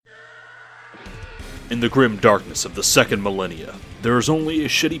In the grim darkness of the second millennia, there is only a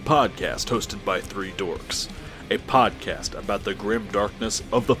shitty podcast hosted by three dorks. A podcast about the grim darkness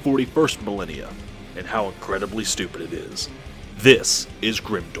of the 41st millennia, and how incredibly stupid it is. This is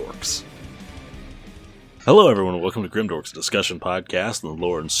Grim Dorks. Hello everyone, and welcome to Grim Dorks, a discussion podcast on the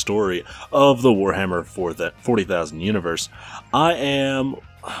lore and story of the Warhammer 40,000 universe. I am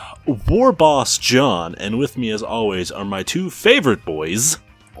War Boss John, and with me as always are my two favorite boys.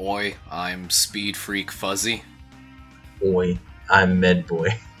 Oi, I'm Speed Freak Fuzzy. Oi, I'm Med Boy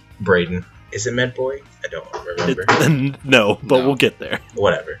Braden. Is it Med Boy? I don't remember. No, we'll get there.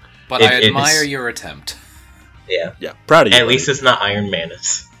 Whatever. But I admire your attempt. Yeah. Yeah, proud of you. At least it's not Iron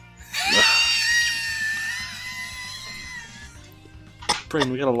Manus.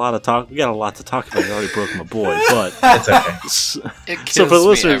 Braden, we got a lot to talk about. You already broke my boy, but It's okay. So for the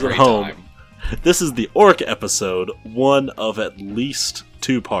listeners at home, this is the Orc episode, one of at least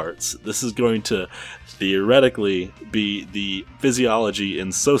two parts. This is going to theoretically be the physiology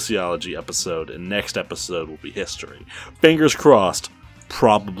and sociology episode, and next episode will be history. Fingers crossed,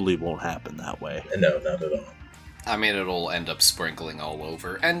 probably won't happen that way. No, not at all. I mean, it'll end up sprinkling all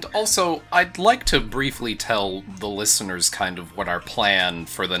over. And also, I'd like to briefly tell the listeners kind of what our plan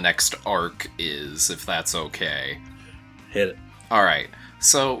for the next arc is, if that's okay. Hit it. Alright,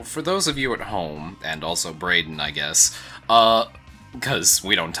 so for those of you at home, and also Braden, I guess, because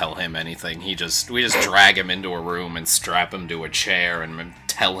we don't tell him anything, we just drag him into a room and strap him to a chair and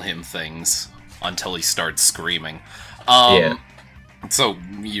tell him things until he starts screaming. Yeah. So,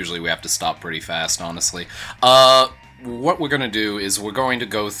 usually we have to stop pretty fast, honestly. What we're going to do is we're going to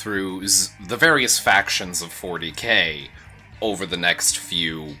go through the various factions of 40k over the next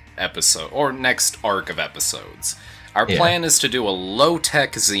few episodes, or next arc of episodes. Our plan is to do a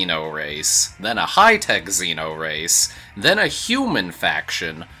low-tech Xeno race, then a high-tech Xeno race, then a human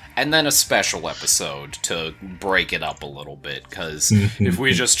faction, and then a special episode to break it up a little bit, because if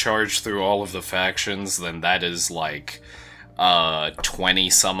we just charge through all of the factions, then that is like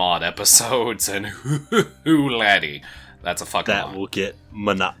 20-some-odd episodes, and hoo laddie, that's a fucking lot. That will get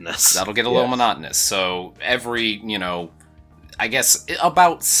monotonous. That'll get a little monotonous, so every, I guess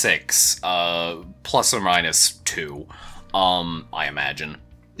about 6, plus or minus 2, I imagine.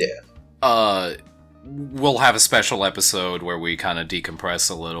 Yeah. We'll have a special episode where we kind of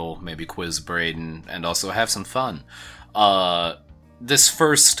decompress a little, maybe quiz Braden, and also have some fun. This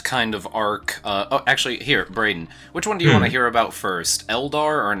first kind of arc... actually, here, Braden, which one do you want to hear about first?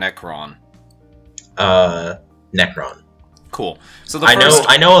 Eldar or Necron? Necron. Cool. So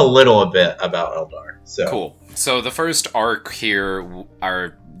I know a little bit about Eldar, so... Cool. So the first arc here,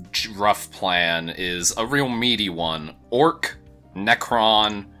 our rough plan, is a real meaty one. Orc,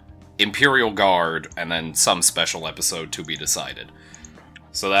 Necron, Imperial Guard, and then some special episode to be decided.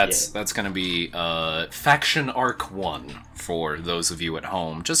 So that's going to be Faction Arc 1 for those of you at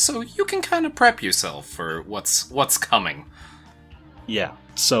home, just so you can kind of prep yourself for what's coming. Yeah,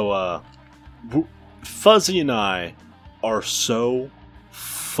 so Fuzzy and I are so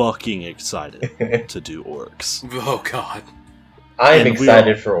fucking excited to do orcs. Oh god. I'm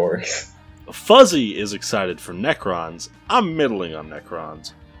excited for orcs. Fuzzy is excited for Necrons. I'm middling on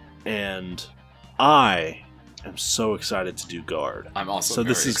Necrons. And I am so excited to do Guard. I'm also so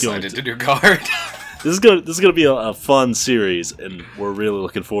very this is excited to do Guard. This is going to be a fun series, and we're really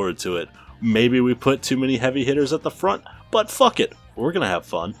looking forward to it. Maybe we put too many heavy hitters at the front, but fuck it. We're going to have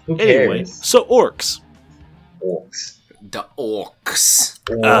fun. Who anyway, cares? so orcs. Orcs. The orcs.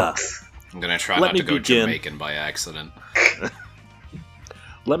 I'm going to try not to go Jamaican by accident.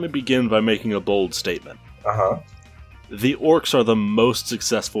 Let me begin by making a bold statement. Uh-huh. The orcs are the most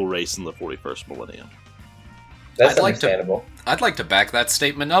successful race in the 41st millennium. That's understandable. I'd like to back that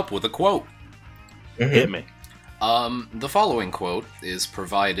statement up with a quote. Mm-hmm. Hit me. The following quote is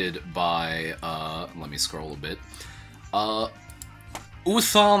provided by, let me scroll a bit,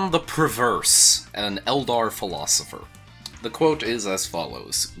 Uthan the Perverse, an Eldar philosopher. The quote is as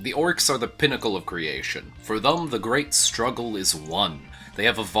follows: "The orcs are the pinnacle of creation. For them, the great struggle is won. They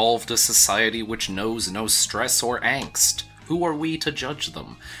have evolved a society which knows no stress or angst. Who are we to judge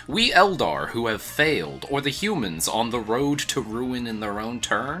them? We Eldar who have failed, or the humans on the road to ruin in their own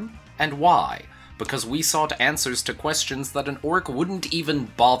turn? And why? Because we sought answers to questions that an orc wouldn't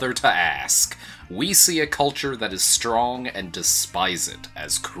even bother to ask. We see a culture that is strong and despise it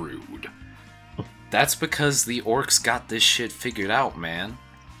as crude." That's because the orcs got this shit figured out, man.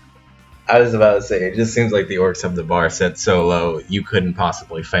 I was about to say, it just seems like the orcs have the bar set so low, you couldn't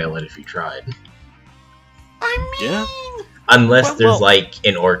possibly fail it if you tried. I mean... Yeah. Unless there's like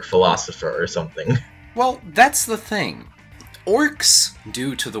an orc philosopher or something. Well, that's the thing. Orcs,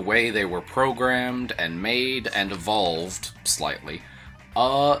 due to the way they were programmed and made and evolved slightly,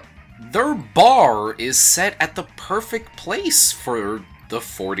 their bar is set at the perfect place for the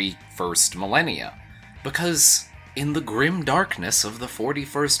 41st millennia. Because in the grim darkness of the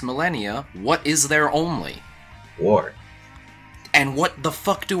 41st millennia, what is there only? War. And what the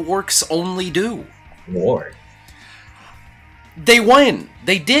fuck do orcs only do? War. They win!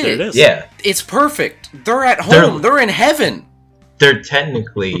 They did There it! it is. Yeah. It's perfect! They're at home! They're in heaven! They're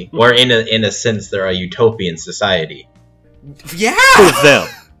technically, or in a sense, they're a utopian society. Yeah! For them.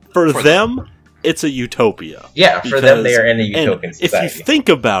 For For them, it's a utopia. Yeah, for them, they are in a utopian and society. if you think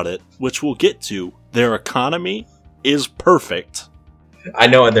about it, which we'll get to, their economy is perfect. I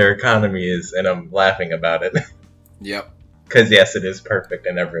know what their economy is, and I'm laughing about it. Yep. Because, yes, it is perfect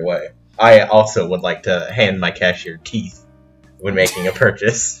in every way. I also would like to hand my cashier teeth when making a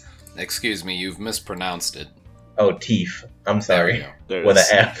purchase. Excuse me, you've mispronounced it. Oh, teeth. I'm There sorry. we go. There it With an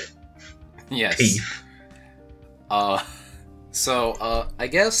is. F. Yes. Teeth. I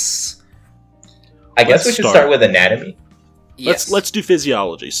guess... I guess Let's we should start. start with anatomy. Yes. Let's do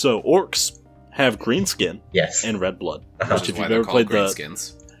physiology. So orcs have green skin Yes. and red blood. Uh-huh. Which Which is if why you've they're ever called played the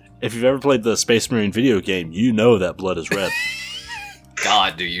greenskins. if you've ever played the Space Marine video game, you know that blood is red.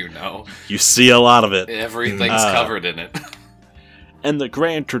 God, do you know? You see a lot of it. Everything's covered in it. And the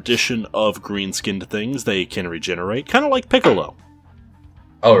grand tradition of green-skinned things, they can regenerate, kind of like Piccolo.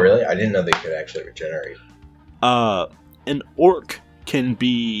 Oh, really? I didn't know they could actually regenerate. An orc can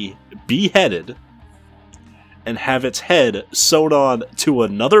be beheaded and have its head sewn on to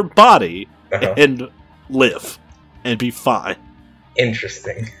another body Uh-huh. and live and be fine.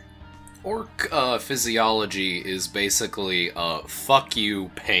 Interesting. Orc physiology is basically, fuck you,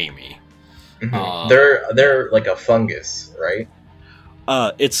 pay me. Mhm. They're like a fungus, right?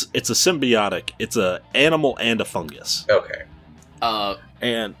 It's a symbiotic. It's a animal and a fungus. Okay.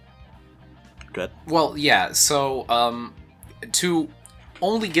 And go ahead. Well, yeah, so, to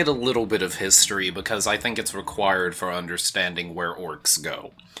only get a little bit of history, because I think it's required for understanding where orcs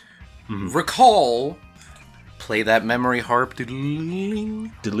go. Mhm. Recall, play that memory harp,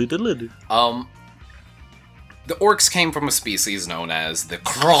 diddling. Diddly diddly doo. The orcs came from a species known as the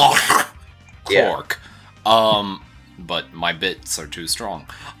Krork. Yeah. But my bits are too strong.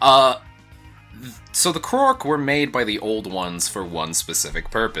 So the Krork were made by the old ones for one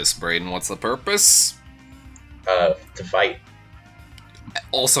specific purpose. Braden, what's the purpose? To fight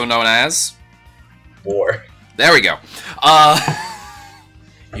Also known as... war. There we go.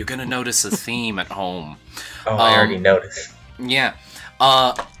 You're gonna notice a theme at home. Oh, I already noticed. Yeah.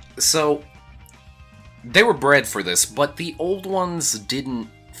 So they were bred for this, but the old ones didn't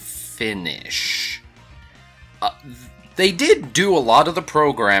finish. They did do a lot of the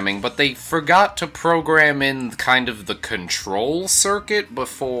programming, but they forgot to program in kind of the control circuit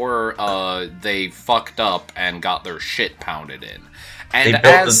before they fucked up and got their shit pounded in. And They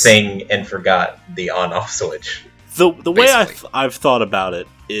built the thing and forgot the on-off switch. The way Basically. I've thought about it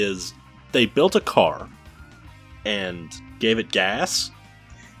is they built a car and gave it gas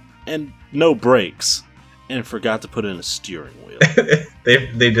and no brakes and forgot to put in a steering wheel.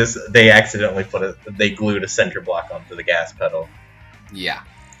 they accidentally they glued a center block onto the gas pedal. Yeah.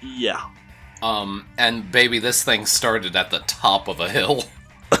 Yeah. And baby, this thing started at the top of a hill.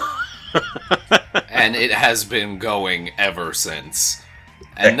 And it has been going ever since.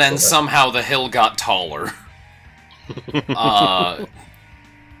 And then Excellent. somehow the hill got taller.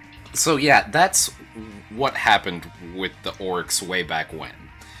 So yeah, that's what happened with the orcs way back when.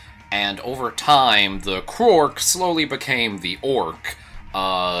 And over time, the Krork slowly became the orc,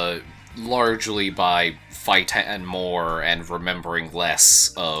 largely by fighting more and remembering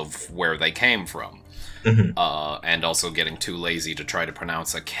less of where they came from. Mhm. And also getting too lazy to try to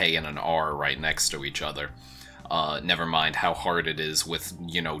pronounce a K and an R right next to each other. Never mind how hard it is with,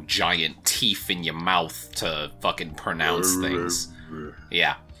 giant teeth in your mouth to fucking pronounce things.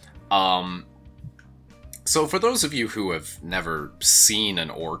 Yeah. So for those of you who have never seen an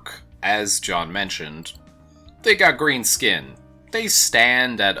orc, as John mentioned, they got green skin. They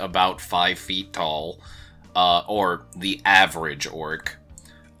stand at about 5 feet tall, or the average orc.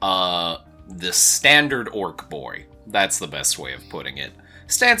 The standard orc boy, that's the best way of putting it,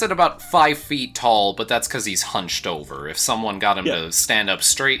 stands at about 5 feet tall, but that's because he's hunched over. If someone got him to stand up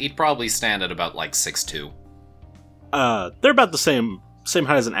straight, he'd probably stand at about 6'2". They're about the same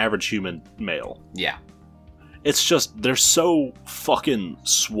height as an average human male. Yeah. It's just they're so fucking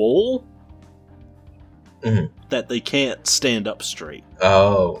swole Mhm. that they can't stand up straight.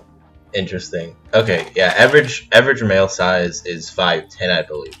 Oh, interesting. Okay, yeah, average male size is 5'10", I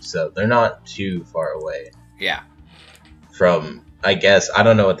believe, so they're not too far away. Yeah. from, I guess, I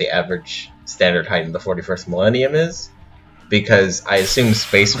don't know what the average standard height in the 41st millennium is, because I assume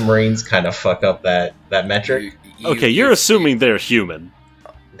Space Marines kind of fuck up that metric. Okay, you're assuming they're human.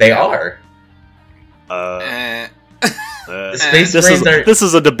 They are. Space Marines are... This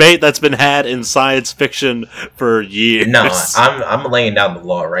is a debate that's been had in science fiction for years. No, I'm laying down the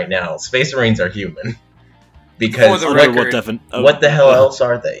law right now. Space Marines are human. Because what the hell else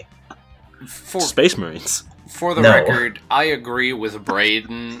are they? Space Marines. For the record, I agree with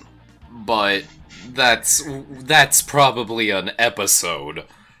Braden, but that's probably an episode.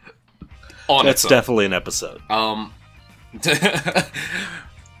 That's definitely an episode. Come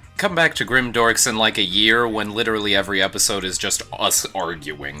back to Grim Dorks in like a year when literally every episode is just us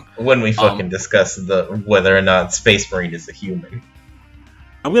arguing. When we fucking discuss whether or not Space Marine is a human.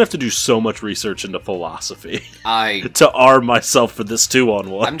 I'm gonna have to do so much research into philosophy to arm myself for this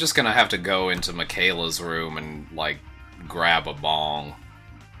 2-on-1. I'm just gonna have to go into Michaela's room and like grab a bong.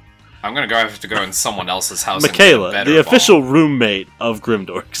 I'm gonna have to go in someone else's house. Michaela, and the official roommate of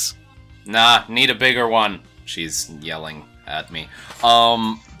Grimdorks. Nah, need a bigger one. She's yelling at me.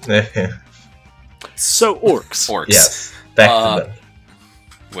 So orcs. Yes. Back to them.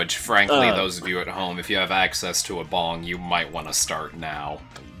 Which, frankly, those of you at home, if you have access to a bong, you might want to start now.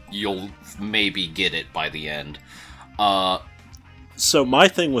 You'll maybe get it by the end. So my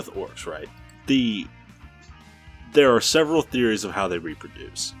thing with orcs, right? There are several theories of how they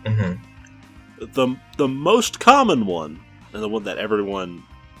reproduce. Mm-hmm. The most common one, and the one that everyone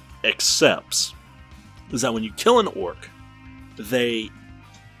accepts, is that when you kill an orc, they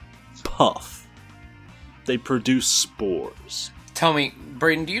puff. They produce spores. Tell me,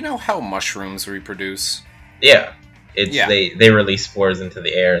 Braden, do you know how mushrooms reproduce? Yeah. They release spores into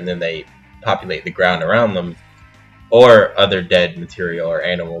the air and then they populate the ground around them, or other dead material or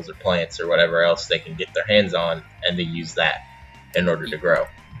animals or plants or whatever else they can get their hands on, and they use that in order to grow.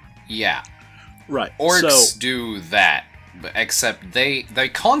 Yeah. Right. Orcs do that, except they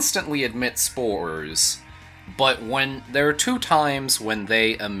constantly emit spores, but there are 2 times when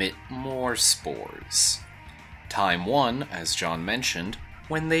they emit more spores. Time 1, as John mentioned,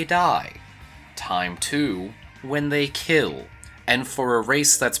 when they die. Time 2, when they kill. And for a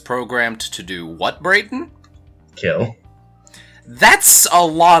race that's programmed to do what, Braden? Kill. That's a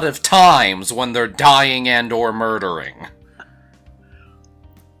lot of times when they're dying and or murdering.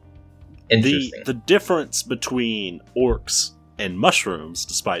 Interesting. The difference between orcs and mushrooms,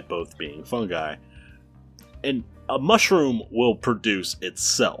 despite both being fungi, and a mushroom will produce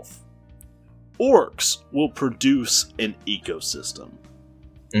itself. Orcs will produce an ecosystem.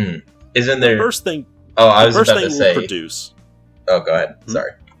 Isn't there... The first thing... Oh, I was about to say... Produce... Oh, go ahead.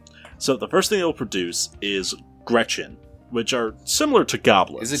 Sorry. So the first thing it will produce is Gretchen, which are similar to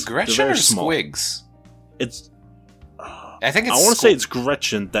goblins. Is it Gretchen or small. Squigs? It's... I think it's... I want to say it's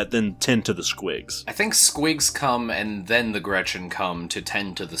Gretchen that then tend to the Squigs. I think Squigs come and then the Gretchen come to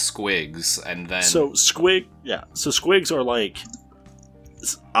tend to the Squigs, and then... So Squigs are like...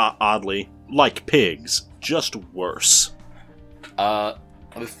 oddly... like pigs, just worse.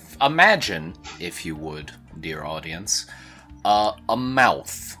 Imagine, if you would, dear audience, a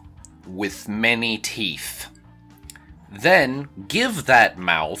mouth with many teeth. Then give that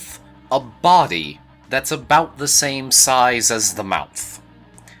mouth a body that's about the same size as the mouth.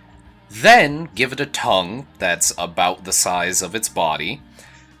 Then give it a tongue that's about the size of its body,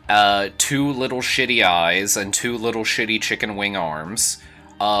 2 little shitty eyes and 2 little shitty chicken wing arms,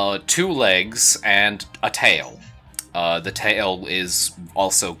 2 legs, and a tail. The tail is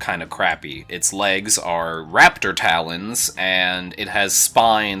also kind of crappy. Its legs are raptor talons, and it has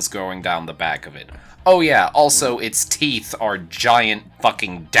spines going down the back of it. Oh yeah, also its teeth are giant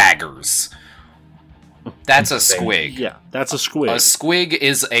fucking daggers. That's a squig. Yeah, that's a squig. A squig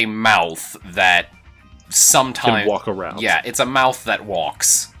is a mouth that sometimes... can walk around. Yeah, it's a mouth that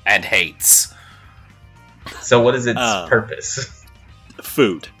walks and hates. So what is its purpose?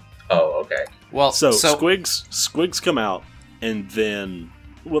 Food. Oh, okay. Well, so squigs come out, and then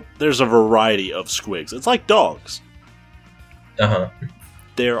there's a variety of squigs. It's like dogs.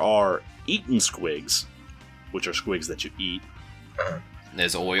 There are eaten squigs, which are squigs that you eat.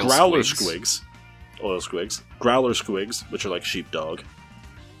 There's oil growler squigs. Oil squigs. Growler squigs, which are like sheepdog.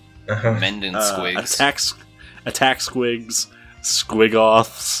 Mendon squigs. Attack squigs.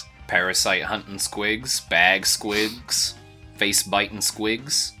 Squigoths. Parasite hunting squigs. Bag squigs. Face biting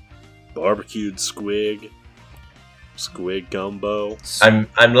squigs. Barbecued squig. Squig gumbo.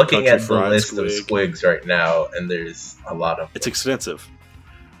 I'm looking at the fried list squig. of squigs right now, and there's a lot of them. It's extensive.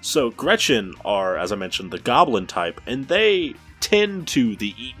 So Gretchen are, as I mentioned, the goblin type, and they tend to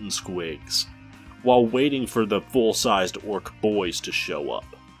the eaten squigs. while waiting for the full-sized orc boys to show up.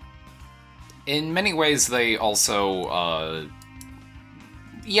 In many ways, they also,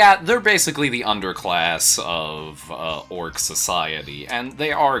 they're basically the underclass of orc society, and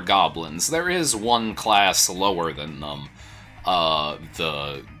they are goblins. There is one class lower than them,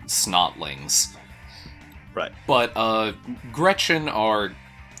 the snotlings. Right. But Gretchen are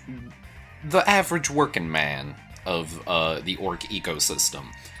the average working man of the orc ecosystem.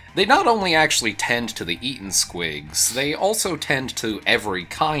 They not only actually tend to the eaten squigs, they also tend to every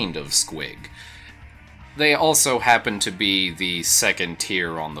kind of squig. They also happen to be the second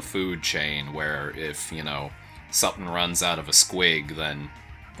tier on the food chain, where if, something runs out of a squig, then,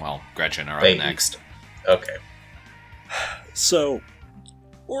 well, Gretchen are up next. Okay. So,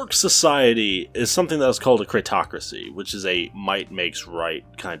 orc society is something that is called a cratocracy, which is a might makes right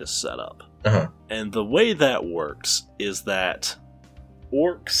kind of setup. Uh-huh. And the way that works is that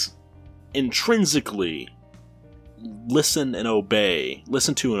orcs intrinsically listen to and obey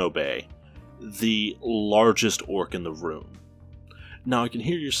the largest orc in the room. Now I can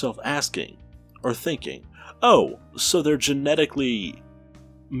hear yourself asking, or thinking, oh, so they're genetically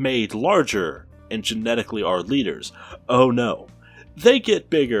made larger and genetically are leaders. Oh no. They get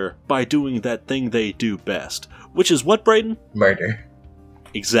bigger by doing that thing they do best. Which is what, Brayden? Murder.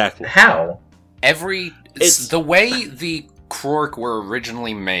 Exactly. How? It's the way the Krork were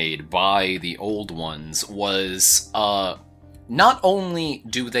originally made by the old ones was, not only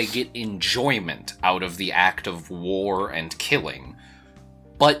do they get enjoyment out of the act of war and killing,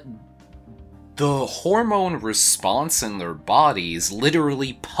 but the hormone response in their bodies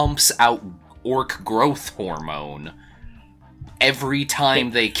literally pumps out orc growth hormone every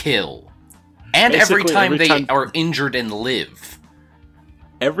time they kill. And every time they are injured and live.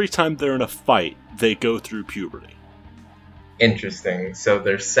 Every time they're in a fight, they go through puberty. Interesting. So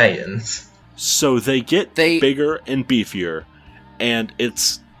they're Saiyans. So they get bigger and beefier, and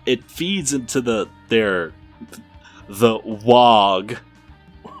it feeds into the WOG,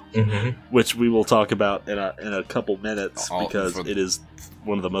 which we will talk about in a couple minutes, because it is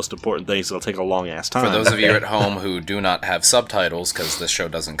one of the most important things. It'll take a long ass time. For those of you at home who do not have subtitles, because this show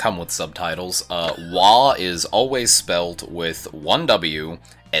doesn't come with subtitles, WA is always spelled with one W,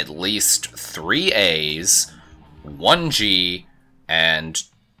 at least 3 A's, 1 G, and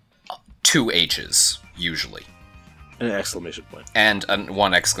 2 H's, usually. And an exclamation point. And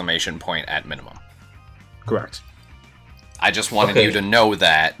one exclamation point at minimum. Correct. I just wanted you to know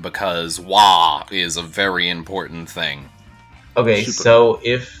that, because WA is a very important thing. Okay, Super. So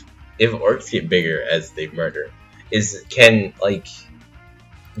if orcs get bigger as they murder, does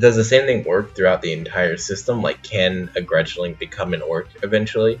the same thing work throughout the entire system? Like, can a Gretchling become an orc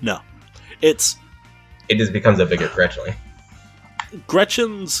eventually? No. It just becomes a bigger Gretchling.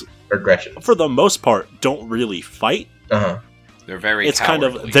 Gretchens, for the most part, don't really fight. Uh-huh. They're very It's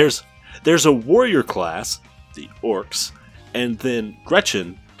cowardly. kind of, there's a warrior class, the orcs, and then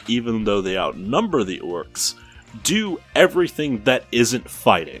Gretchen, even though they outnumber the orcs, do everything that isn't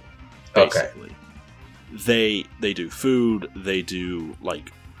fighting, basically. Okay. They do food, they do,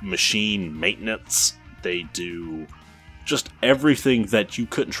 like, machine maintenance, they do just everything that you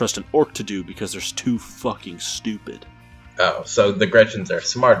couldn't trust an orc to do because they're too fucking stupid. Oh, so the Gretchens are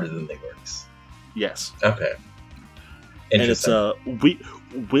smarter than the orcs. Yes. Okay. And it's,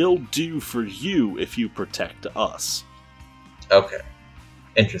 we'll do for you if you protect us. Okay.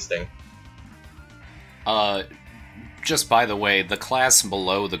 Interesting. Just by the way, the class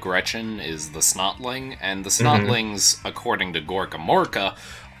below the Gretchen is the Snotling, and the Snotlings, according to Gorka Morka,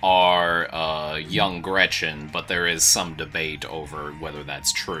 are young Gretchen, but there is some debate over whether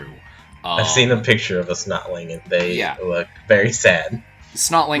that's true. I've seen a picture of a Snotling, and they look very sad.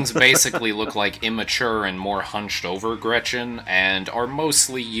 Snotlings basically look like immature and more hunched over Gretchen, and are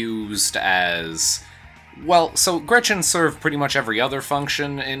mostly used as... Well, so Gretchen serve pretty much every other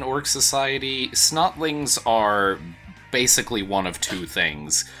function in orc society. Snotlings are basically one of two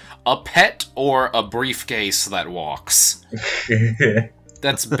things. A pet or a briefcase that walks.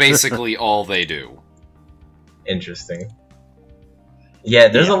 That's basically all they do. Interesting. Yeah,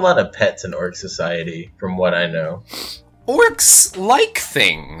 there's a lot of pets in orc society, from what I know. Orcs like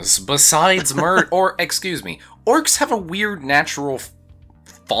things besides orcs have a weird natural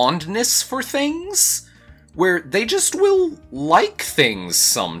fondness for things, where they just will like things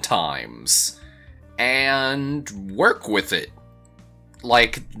sometimes, and work with it.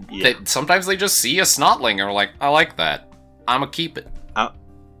 Like, sometimes they just see a Snotling and are like, I like that. I'ma keep it.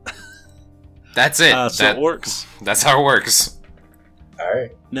 That's it. So orcs. That's how it works.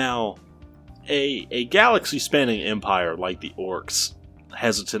 Alright. Now, a galaxy-spanning empire like the orcs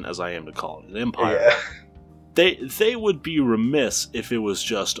hesitant as I am to call it an empire, they would be remiss if it was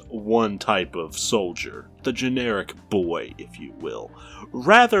just one type of soldier, the generic boy, if you will.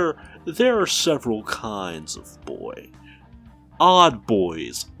 Rather, there are several kinds of boy. Odd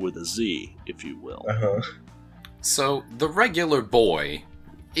boys with a Z, if you will. So, the regular boy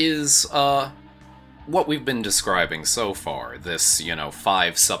is, what we've been describing so far. This,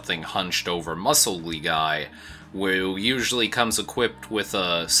 5-something hunched-over muscly guy who usually comes equipped with,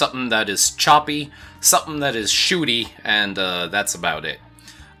 something that is choppy, something that is shooty, and, that's about it.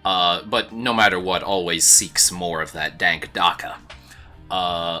 But no matter what, always seeks more of that dank daka.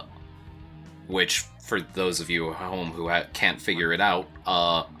 Which, for those of you at home who can't figure it out,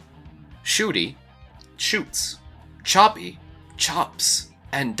 shooty shoots, choppy chops,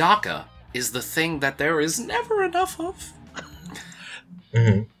 and daka is the thing that there is never enough of.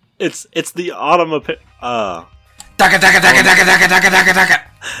 Mm-hmm. It's the onomatopoeia. Daka daka daka daka daka daka daka daka.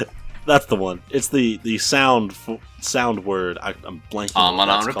 That's the one. It's the sound word. I'm blanking.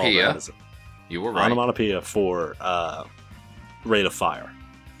 Onomatopoeia. You were right. Onomatopoeia for rate of fire.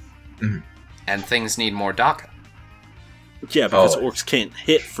 Mm-hmm. And things need more daka. Yeah, because orcs can't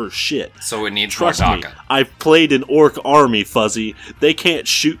hit for shit. So it needs Trust more me, daka. I've played an orc army, Fuzzy. They can't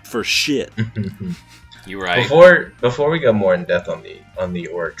shoot for shit. You're right. Before we go more in depth on the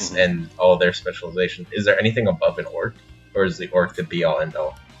orcs and all their specializations, is there anything above an orc, or is the orc the be all end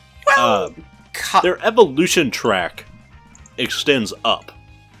all? Well, their evolution track extends up.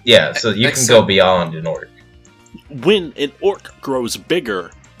 Yeah, so you can go beyond an orc. When an orc grows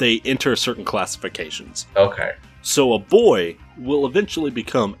bigger, they enter certain classifications. Okay. So a boy will eventually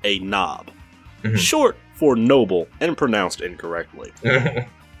become a knob. Mm-hmm. Short for noble and pronounced incorrectly.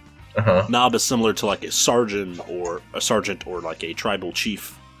 Knob is similar to like a sergeant or like a tribal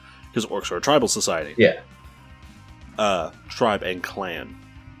chief, because orcs are a tribal society. Yeah. Tribe and clan.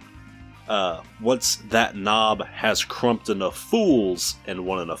 Once that knob has crumped enough fools and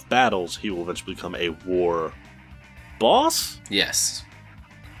won enough battles, he will eventually become a war boss? Yes.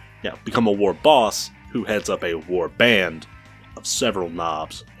 Yeah, become a war boss who heads up a war band of several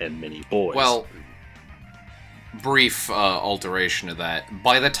knobs and many boys. Well, brief alteration of that.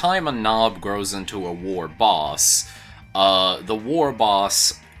 By the time a knob grows into a war boss, the war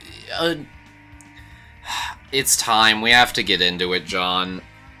boss... it's time. We have to get into it, John.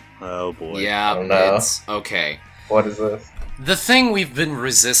 Oh boy. Yeah, oh, no. It's... Okay. What is this? The thing we've been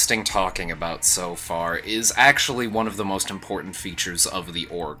resisting talking about so far is actually one of the most important features of the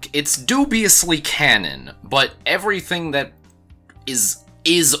orc. It's dubiously canon, but everything that is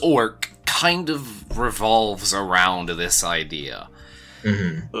orc kind of revolves around this idea.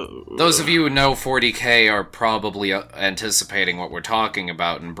 Mm-hmm. Those of you who know 40k are probably anticipating what we're talking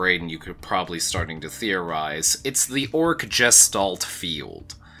about, and Braden, you could probably starting to theorize. It's the orc gestalt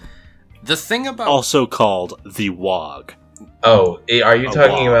field. The thing about... Also called the Wog. Oh, are you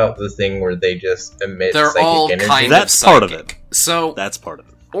talking about the thing where they just emit They're psychic all energy? kind That's of psychic. part of it. So that's part of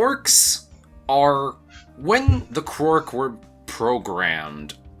it. Orcs are... When the Krork were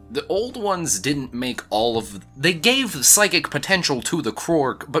programmed, the old ones didn't make all of... They gave psychic potential to the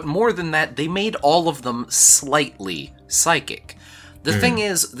Krork, but more than that, they made all of them slightly psychic. The thing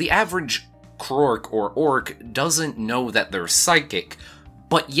is, the average Krork or orc doesn't know that they're psychic,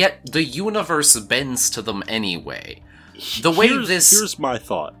 but yet the universe bends to them anyway. The way Here's my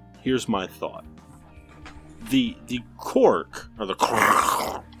thought. The Krork, or the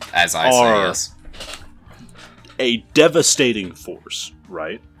Krork, as I say, yes, a devastating force,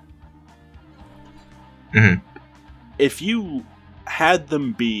 right? Mm-hmm. If you had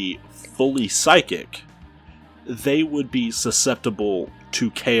them be fully psychic, they would be susceptible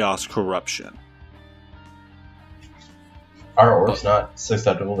to chaos corruption. Are orcs not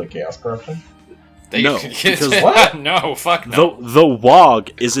susceptible to chaos corruption? No, because what? No, fuck no. The Wog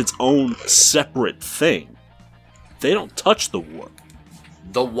is its own separate thing. They don't touch the warp.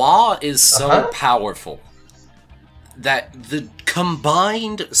 The Wa is so powerful that the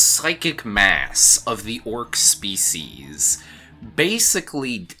combined psychic mass of the orc species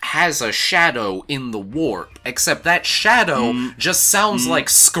basically has a shadow in the warp, except that shadow just sounds like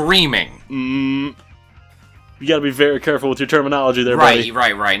screaming. You gotta be very careful with your terminology there, right, buddy.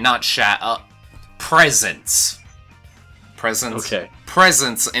 Right. Not presence. Okay.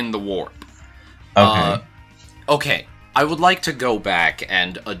 Presence in the warp. Okay. Okay, I would like to go back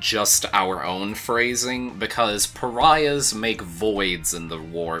and adjust our own phrasing, because pariahs make voids in the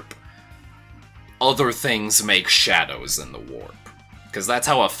warp. Other things make shadows in the warp. Because that's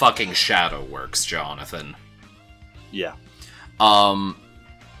how a fucking shadow works, Jonathan. Yeah.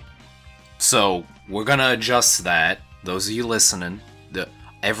 So, we're gonna adjust that. Those of you listening,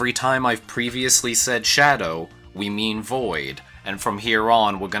 Every time I've previously said shadow, we mean void. And from here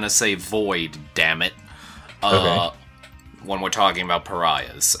on, we're gonna say void, damn it. Okay. When we're talking about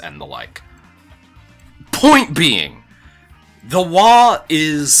pariahs and the like. Point being, the Wa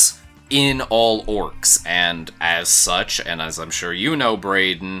is in all orcs, and as such, and as I'm sure you know,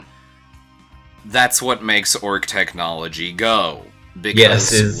 Braden, that's what makes orc technology go.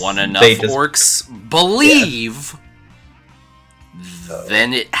 Because when enough orcs believe,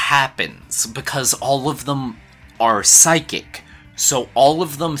 then it happens. Because all of them are psychic. So all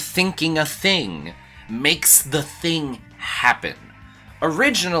of them thinking a thing makes the thing happen.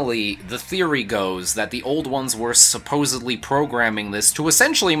 Originally, the theory goes that the old ones were supposedly programming this to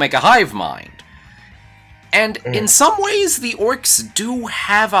essentially make a hive mind. And in some ways, the orcs do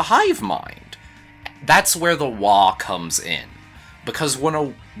have a hive mind. That's where the Wa comes in. Because when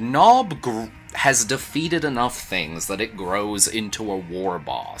a Nob has defeated enough things that it grows into a war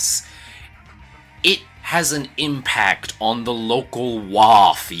boss, it has an impact on the local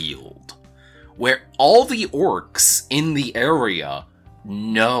Wa field, where all the orcs in the area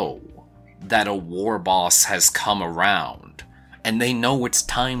know that a war boss has come around, and they know it's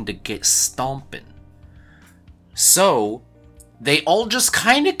time to get stomping. So, they all just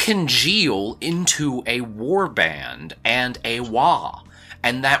kind of congeal into a warband and a Wa.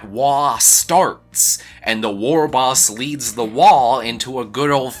 And that Wa starts, and the war boss leads the Wa into a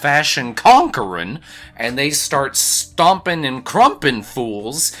good old-fashioned conquering, and they start stomping and crumping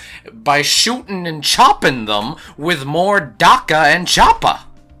fools by shooting and chopping them with more Daka and Choppa.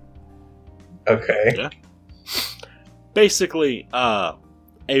 Okay. Yeah. Basically, a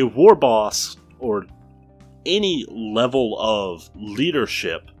war boss, or any level of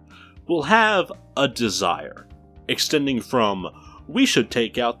leadership, will have a desire, extending from we should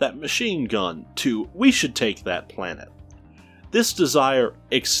take out that machine gun to we should take that planet. This desire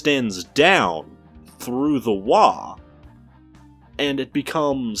extends down through the Wa, and it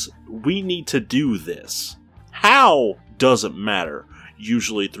becomes we need to do this. How doesn't matter,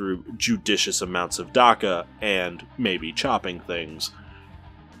 usually through judicious amounts of Daka and maybe chopping things,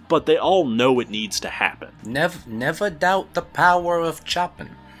 but they all know it needs to happen. Never doubt the power of chopping.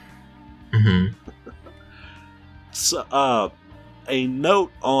 Mm-hmm. So, a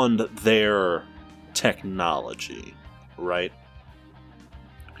note on their technology, right?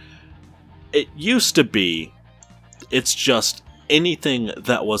 It used to be, it's just anything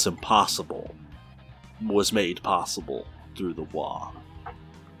that was impossible was made possible through the Wa.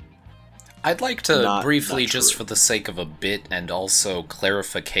 I'd like to briefly, just for the sake of a bit and also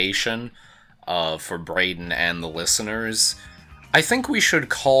clarification for Braden and the listeners, I think we should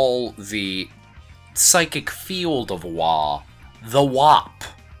call the psychic field of Wa the WAP.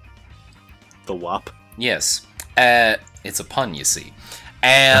 The WAP? Yes. It's a pun, you see.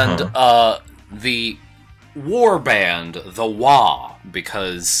 And the warband, the Wa,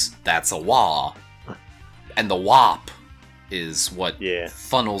 because that's a Wa, and the WAP is what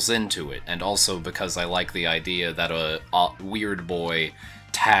funnels into it, and also because I like the idea that a weird boy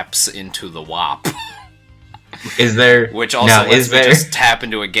taps into the WAP. Is there... Which also lets me just tap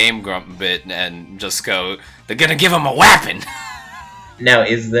into a Game Grump bit and just go, they're gonna give him a whapping! Now,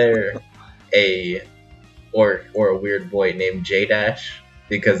 is there a a weird boy named J-Dash?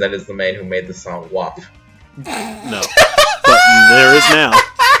 Because that is the man who made the song WAP. No. But there is now.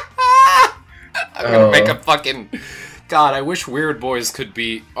 I'm gonna make a fucking... God, I wish Weird Boys could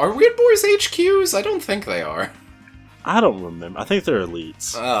be... Are Weird Boys HQs? I don't think they are. I don't remember. I think they're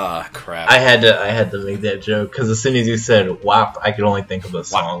elites. Ah, crap. I had to make that joke, because as soon as you said WAP, I could only think of the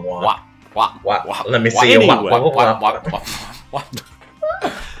song WAP. WAP. Let me see you WAP.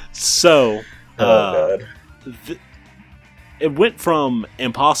 So, God. It went from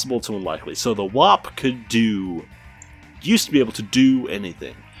impossible to unlikely. So the WAP used to be able to do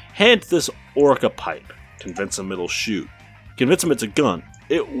anything. Hand this orc a pipe, convince him it'll shoot, convince him it's a gun,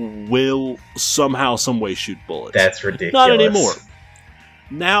 it will somehow, someway shoot bullets. That's ridiculous. Not anymore.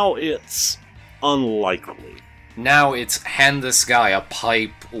 Now it's unlikely. Now it's hand this guy a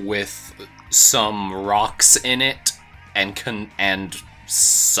pipe with some rocks in it and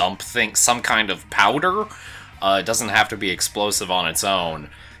something, some kind of powder. It doesn't have to be explosive on its own.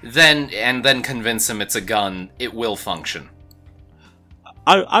 Then convince him it's a gun. It will function.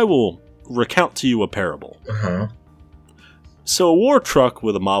 I will recount to you a parable. Uh-huh. So a war truck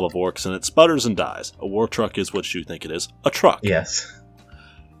with a mob of orcs in it sputters and dies. A war truck is what you think it is. A truck. Yes.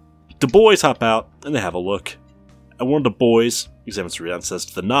 The boys hop out and they have a look. And one of the boys examines around and says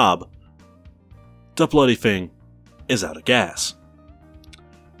to the knob, "The bloody thing is out of gas."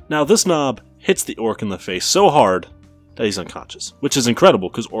 Now this knob hits the orc in the face so hard that he's unconscious, which is incredible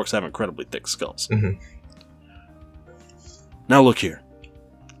because orcs have incredibly thick skulls. Mm-hmm. Now look here.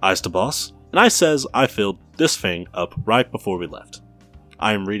 Eyes to boss, and I says I filled this thing up right before we left.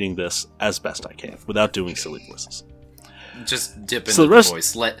 I am reading this as best I can, without doing silly voices. Just dip into the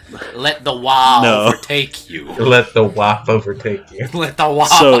voice. Let the overtake you. Let the wop overtake you. Let the wop.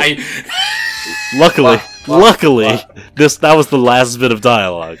 So, luckily, that was the last bit of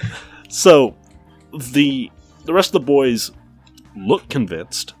dialogue. So, the rest of the boys look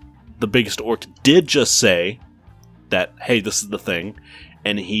convinced. The biggest orc did just say that, hey, this is the thing,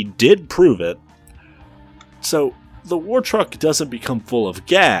 and he did prove it. So, the war truck doesn't become full of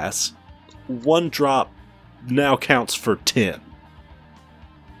gas. One drop now counts for 10.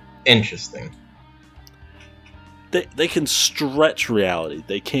 Interesting. They can stretch reality.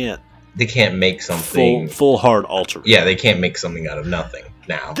 They can't make something full hard alter. Yeah, they can't make something out of nothing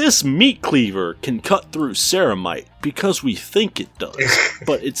now. This meat cleaver can cut through ceramite because we think it does,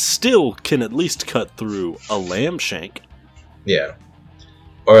 but it still can at least cut through a lamb shank. Yeah.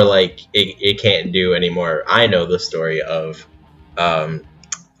 Or like it can't do anymore. I know the story of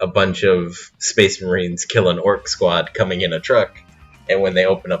a bunch of Space Marines kill an orc squad coming in a truck, and when they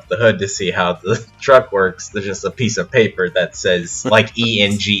open up the hood to see how the truck works, there's just a piece of paper that says like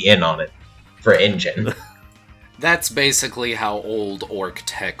ENGN on it for engine. That's basically how old orc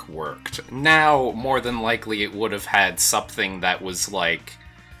tech worked. Now, more than likely, it would have had something that was like,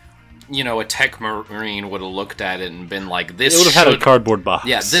 you know, a tech marine would have looked at it and been like, "This." It would have had a cardboard box.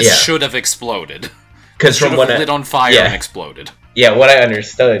 Yeah, this should have exploded. Because from what lit on fire and exploded. Yeah, what I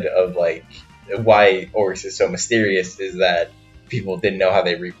understood of like why orcs is so mysterious is that people didn't know how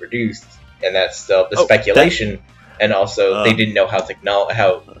they reproduced, and that's still the speculation. And also, they didn't know how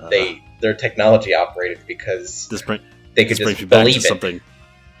their technology operated because they could just believe it.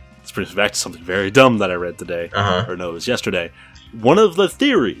 This brings me back to something very dumb that I read today, or no, it was yesterday. One of the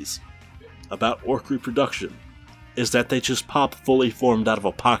theories about orc reproduction is that they just pop fully formed out of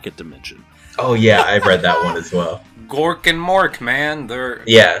a pocket dimension. Oh yeah, I read that one as well. Gork and Mork, man, they're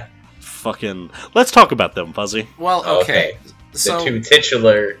fucking. Let's talk about them, Fuzzy. Well, okay. The two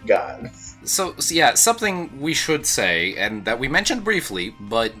titular gods. So yeah, something we should say, and that we mentioned briefly,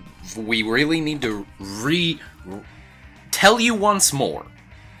 but we really need to tell you once more.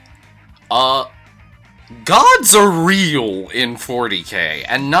 Gods are real in 40k,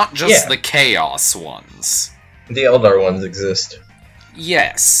 and not just the Chaos ones. The Eldar ones exist.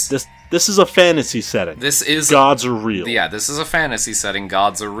 Yes. This is a fantasy setting. Gods are real. Yeah, this is a fantasy setting.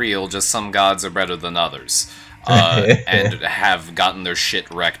 Gods are real, just some gods are better than others. And have gotten their shit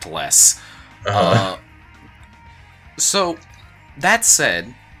wrecked less. So, that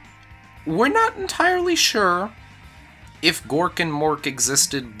said, we're not entirely sure if Gork and Mork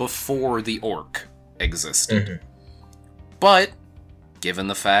existed before the orc existed. Mm-hmm. But, given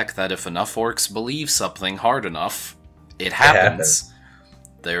the fact that if enough orcs believe something hard enough, it happens.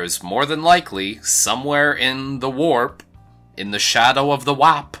 There's more than likely, somewhere in the warp, in the shadow of the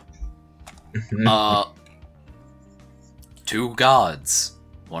WAP, two gods.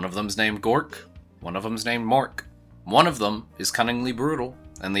 One of them's named Gork, one of them's named Mork. One of them is cunningly brutal,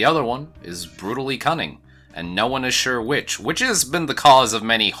 and the other one is brutally cunning, and no one is sure which has been the cause of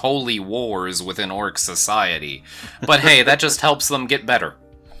many holy wars within orc society. But hey, that just helps them get better.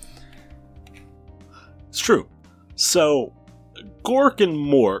 It's true. So, Gork and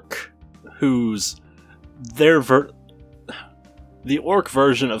Mork, who's the orc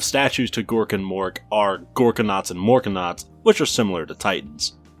version of statues to Gork and Mork are Gorkanauts and Morkanauts, which are similar to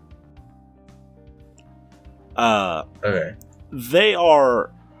Titans. Okay. They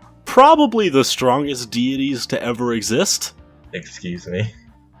are probably the strongest deities to ever exist. Excuse me.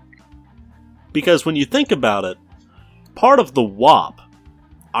 Because when you think about it, part of the WAP,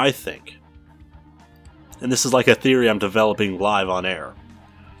 I think, and this is like a theory I'm developing live on air,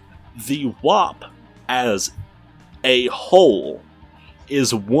 the WAP as a whole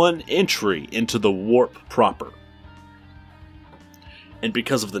is one entry into the warp proper. And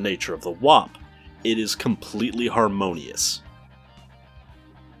because of the nature of the WAP, it is completely harmonious.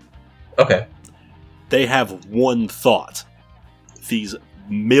 Okay. They have one thought. These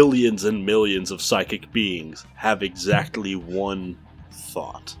millions and millions of psychic beings have exactly one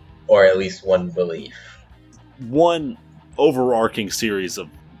thought. Or at least one belief. One overarching series of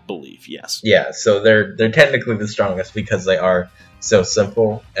belief, yes. Yeah, so they're technically the strongest because they are so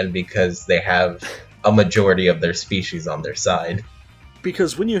simple and because they have a majority of their species on their side.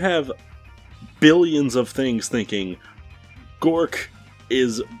 Because when you have billions of things thinking Gork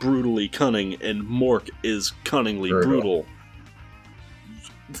is brutally cunning and Mork is cunningly brutal,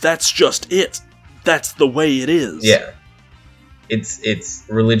 that's just it. That's the way it is. Yeah. It's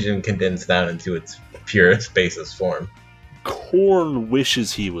religion condensed down into its purest basis form. Korn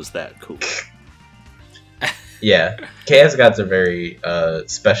wishes he was that cool. Yeah, chaos gods are very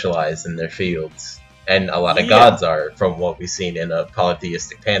specialized in their fields, and a lot of gods are, from what we've seen in a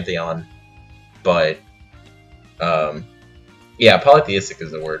polytheistic pantheon. But, polytheistic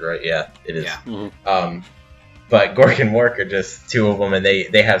is the word, right? Yeah, it is. Yeah. Mm-hmm. But Gork and Mork are just two of them, and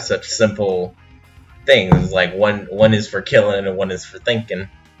they have such simple things. Like one is for killing and one is for thinking.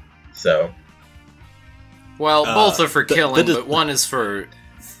 So. Well, both are for killing, but one is for.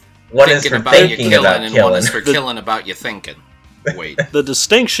 One is for thinking about killing, and one is for killing about you thinking. Wait. The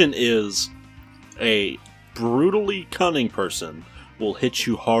distinction is a brutally cunning person will hit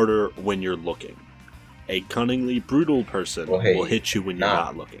you harder when you're looking. A cunningly brutal person will hit you when you're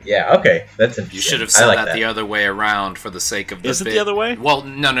not looking. Yeah, okay. That's interesting. You should have said that the other way around for the sake of the bit. Is it the other way? Well,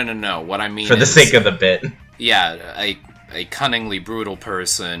 no. What I mean for the sake of the bit. Yeah, a cunningly brutal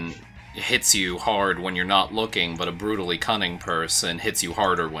person hits you hard when you're not looking, but a brutally cunning person hits you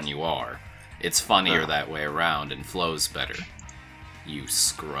harder when you are. It's funnier that way around and flows better. You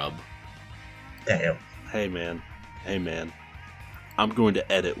scrub. Damn. Hey man. I'm going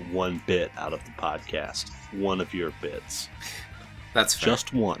to edit one bit out of the podcast. One of your bits. That's fair.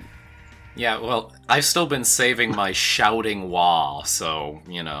 Just one. Yeah, well, I've still been saving my shouting wah, so,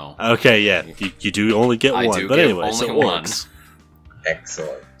 you know. Okay, yeah. You do only get one. But anyway, so it works.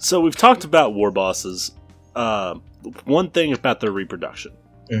 Excellent. So we've talked about war bosses. One thing about their reproduction,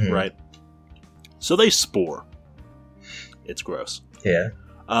 right? So they spore. It's gross. Yeah.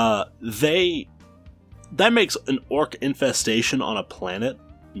 That makes an orc infestation on a planet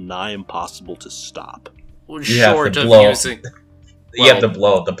nigh impossible to stop. Well, short of using... You have to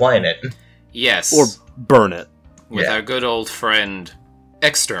blow up the planet. Yes. Or burn it. With our good old friend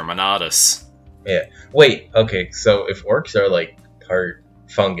Exterminatus. Yeah. Wait, okay, so if orcs are like part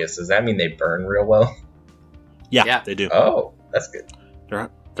fungus, does that mean they burn real well? Yeah, they do. Oh, that's good.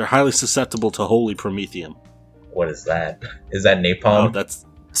 They're highly susceptible to holy promethium. What is that? Is that napalm? Oh, that's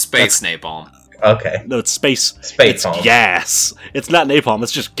napalm. Okay. No, it's space. It's palm. Gas. It's not napalm.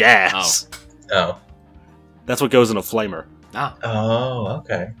 It's just gas. Oh. That's what goes in a flamer. Oh,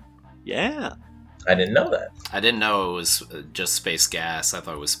 okay. Yeah. I didn't know that. I didn't know it was just space gas. I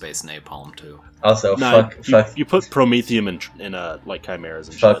thought it was space napalm too. Also, you put promethium in like chimeras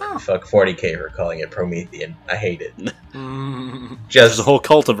and fuck 40k for calling it Promethean. I hate it. There's a whole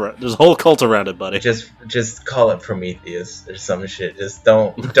cult around it, buddy. Just call it Prometheus or some shit. Just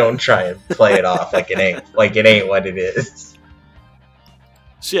don't try and play it off like it ain't what it is.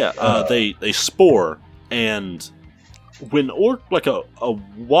 So yeah, they spore, and when like a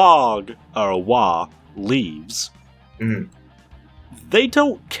wog or a wa leaves, they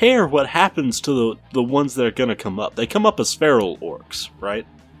don't care what happens to the ones that are going to come up. They come up as feral orcs, right?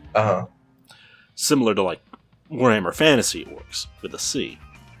 Similar to like Warhammer Fantasy orcs with a C.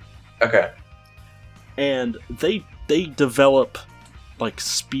 Okay. And they develop like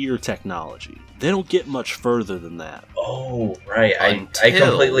spear technology. They don't get much further than that. Oh, right. I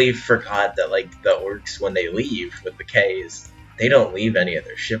completely forgot that like the orcs, when they leave with the Ks, they don't leave any of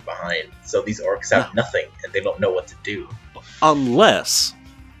their shit behind. So these orcs have nothing, and they don't know what to do. Unless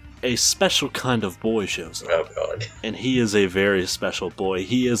a special kind of boy shows up. Oh, God. And he is a very special boy.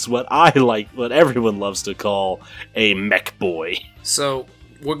 He is what everyone loves to call a mech boy. So,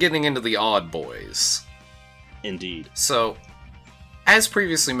 we're getting into the odd boys. Indeed. So, as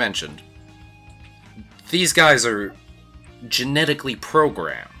previously mentioned, these guys are genetically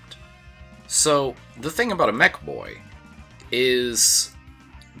programmed. So, the thing about a mech boy is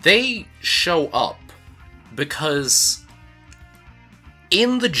they show up because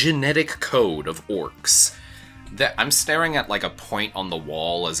in the genetic code of orcs, that I'm staring at like a point on the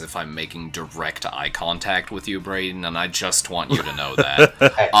wall as if I'm making direct eye contact with you, Brayden, and I just want you to know that.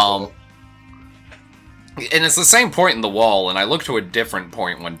 And it's the same point in the wall, and I look to a different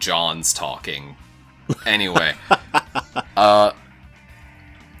point when John's talking. Anyway.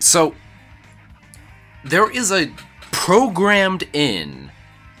 So, there is a programmed in,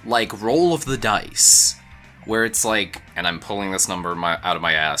 like, roll of the dice, where it's like, and I'm pulling this number out of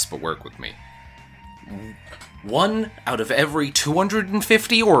my ass, but work with me. 1 out of every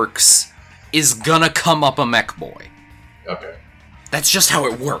 250 orcs is gonna come up a mech boy. Okay. That's just how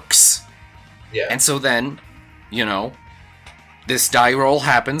it works. Yeah. And so then, you know, this die roll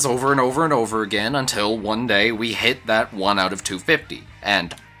happens over and over and over again until one day we hit that 1 out of 250.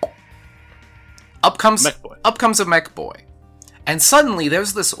 And up comes a mech boy. And suddenly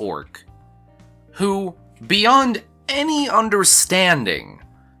there's this orc who, beyond any understanding,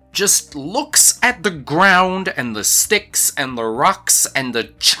 just looks at the ground and the sticks and the rocks and the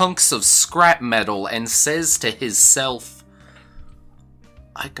chunks of scrap metal and says to himself,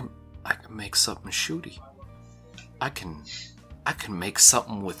 I can make something shooty. I can make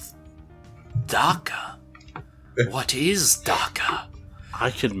something with Daka. What is Daka?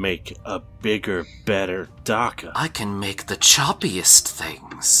 I can make a bigger, better Daka. I can make the choppiest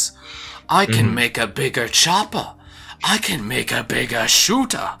things. I can make a bigger chopper. I can make a bigger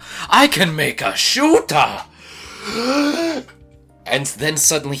shooter. I can make a shooter. And then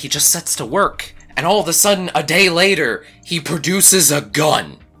suddenly he just sets to work. And all of a sudden, a day later, he produces a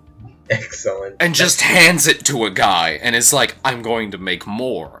gun. Excellent. And just hands it to a guy and is like, I'm going to make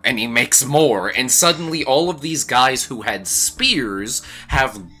more. And he makes more. And suddenly all of these guys who had spears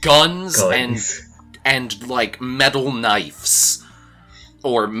have guns. and like metal knives.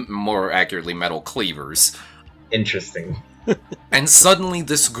 Or more accurately, metal cleavers. Interesting. And suddenly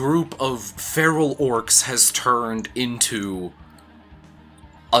this group of feral orcs has turned into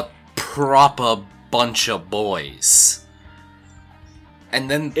a proper bunch of boys. And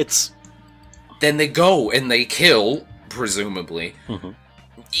then then they go and they kill, presumably,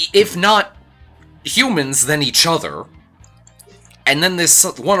 if not humans, then each other. And then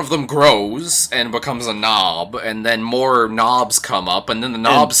one of them grows and becomes a knob, and then more knobs come up, and then the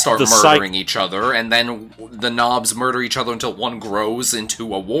knobs start murdering each other, and then the knobs murder each other until one grows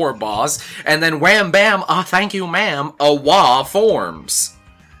into a war boss, and then wham bam, thank you ma'am, a Wa forms.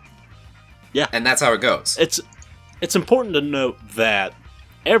 Yeah. And that's how it goes. It's important to note that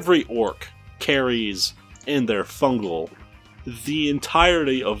every orc carries in their fungal the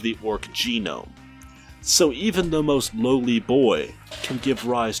entirety of the orc genome. So even the most lowly boy can give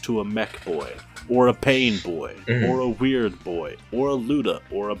rise to a mech boy, or a pain boy, or a weird boy, or a Luda,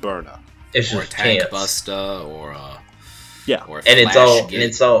 or a Burna. Or a tank buster, or a or a and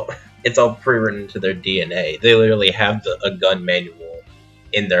it's all pre-written into their DNA. They literally have a gun manual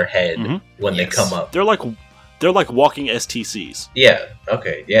in their head when they come up. They're like walking STCs. Yeah.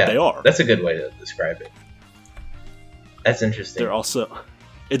 Okay. Yeah. They are. That's a good way to describe it. That's interesting. They're also.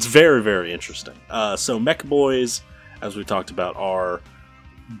 It's very, very interesting. So mech boys, as we talked about, are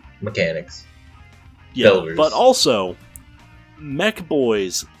mechanics. Yeah, builders. But also, mech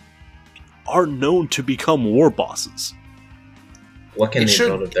boys are known to become war bosses. What can they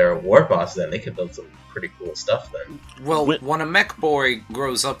build if they're a war boss then? They could build some pretty cool stuff then. Well, when a mech boy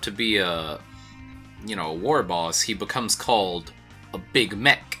grows up to be a war boss, he becomes called a big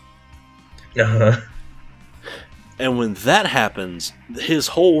mech. And when that happens, his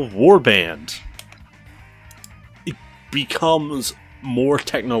whole warband becomes more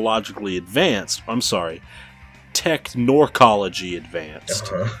technologically advanced. I'm sorry, technorcology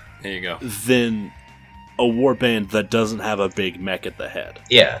advanced. There you go. Than a warband that doesn't have a big mech at the head.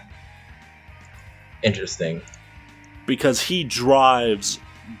 Yeah. Interesting. Because he drives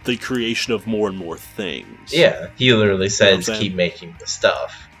the creation of more and more things. Yeah, he literally says keep making the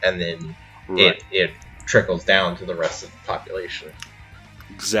stuff, and then it trickles down to the rest of the population.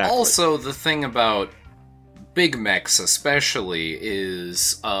 Exactly. Also, the thing about big mechs especially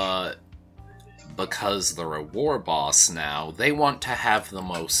is, because they're a war boss now, they want to have the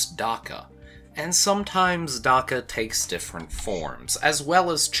most Daka. And sometimes Daka takes different forms, as well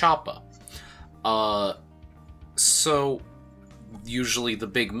as Choppa. So, usually the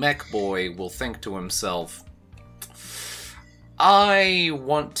big mech boy will think to himself, I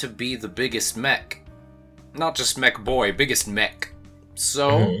want to be the biggest mech. Not just mech boy, biggest mech.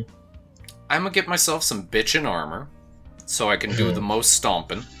 So, I'm gonna get myself some bitchin' armor, so I can do the most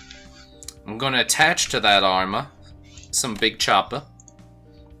stomping. I'm gonna attach to that armor some big chopper,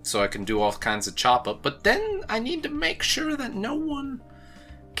 so I can do all kinds of chopper, but then I need to make sure that no one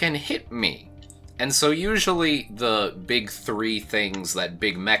can hit me. And so usually the big three things that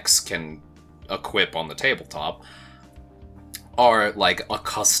big mechs can equip on the tabletop are like a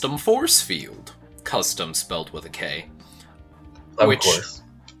custom force field. Custom spelled with a K. Which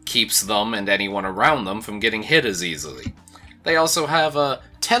keeps them and anyone around them from getting hit as easily. They also have a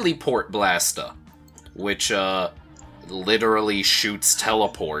teleport blaster, which literally shoots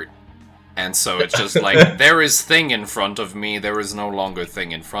teleport. And so it's just like, there is thing in front of me, there is no longer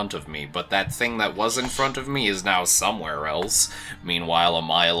thing in front of me, but that thing that was in front of me is now somewhere else. Meanwhile, a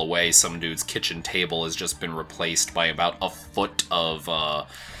mile away, some dude's kitchen table has just been replaced by about a foot of,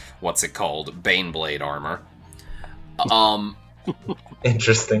 what's it called? Baneblade armor.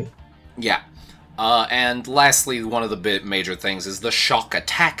 Interesting. Yeah. And lastly, one of the major things is the shock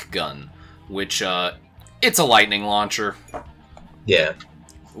attack gun, which, it's a lightning launcher. Yeah.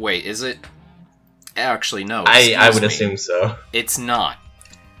 Wait, is it? Actually, no. I would assume so. It's not.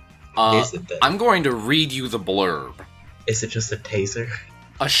 Is it then? I'm going to read you the blurb. Is it just a taser?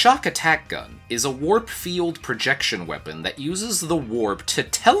 A shock attack gun is a warp field projection weapon that uses the warp to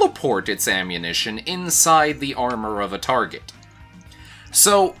teleport its ammunition inside the armor of a target.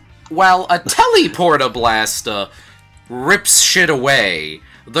 So, while a teleportablaster rips shit away,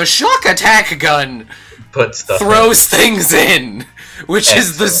 the shock attack gun throws things in, which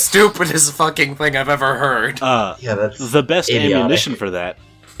is the stupidest fucking thing I've ever heard. Yeah, that's the best idiotic. ammunition for that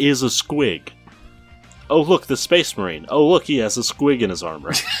is a squig. Oh, look, the Space Marine. Oh, look, he has a squig in his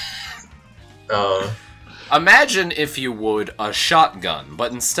armor. Imagine, if you would, a shotgun,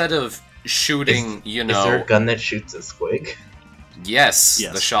 but instead of shooting, Is there a gun that shoots a squig? Yes,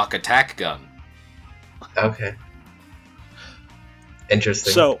 the shock attack gun. Okay.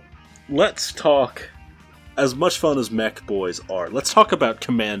 Interesting. So, let's talk, as much fun as mech boys are, let's talk about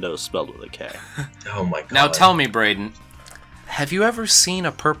Commando spelled with a K. Oh my god. Now tell me, Braden, have you ever seen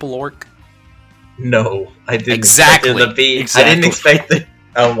a purple orc? No, I didn't Exactly. expect it to be. I didn't expect it.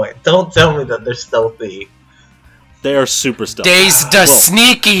 Oh my! Don't tell me that they're stealthy. They are super stealthy. They's the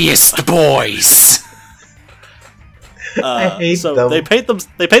sneakiest boys. I hate so them. they paint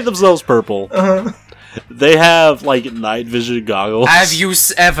themselves purple. Uh-huh. They have like night vision goggles. Have you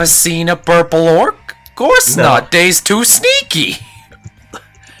ever seen a purple orc? Of course No. not. They's too sneaky.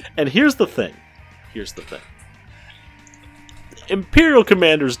 And here's the thing. Imperial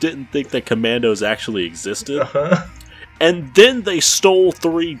commanders didn't think that commandos actually existed, Uh-huh. and then they stole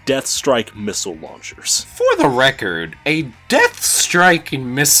 3 Deathstrike missile launchers. For the record, a Death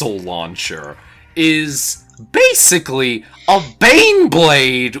Striking missile launcher is basically a Bane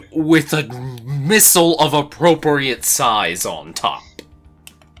Blade with a missile of appropriate size on top.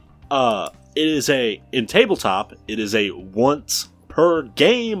 In tabletop, it is a once per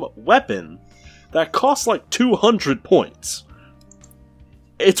game weapon that costs like 200 points.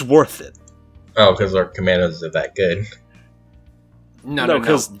 It's worth it. Oh, because our commandos are that good. No.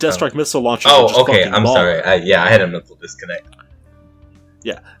 because Deathstrike missile launchers are just Oh, okay. fucking I'm baller. sorry. I had a mental disconnect.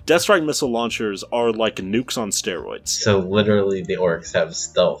 Yeah, Deathstrike missile launchers are like nukes on steroids. So literally, the orcs have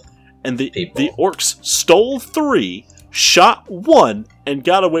stealth. And the people. orcs stole 3, shot 1, and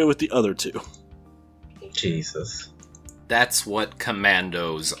got away with the other 2. Jesus. That's what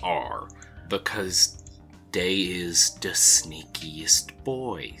commandos are, because they is the sneakiest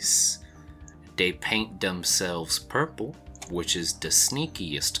boys. They paint themselves purple, which is the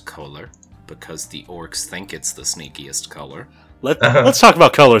sneakiest color, because the orcs think it's the sneakiest color. Let's talk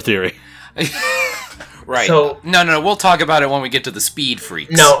about color theory. Right. So- No, we'll talk about it when we get to the speed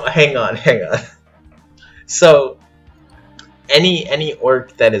freaks. No, hang on. So, any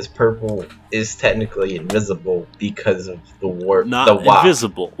orc that is purple is technically invisible because of the warp. Not the WAP.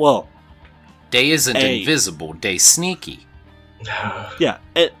 invisible. Well, They isn't Hey. invisible, they sneaky. yeah,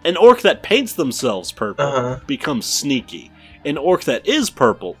 an orc that paints themselves purple Uh-huh. becomes sneaky. An orc that is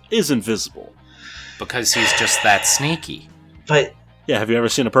purple is invisible. Because he's just that sneaky. But Yeah, have you ever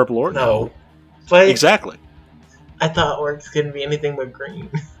seen a purple orc? no. But Exactly. I thought orcs couldn't be anything but green.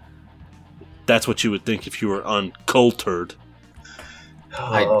 That's what you would think if you were uncultured.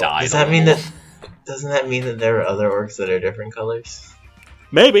 I died Does a that mean little. that? Doesn't that mean that there are other orcs that are different colors?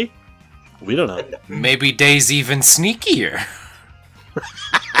 Maybe. We don't know. Maybe they's even sneakier.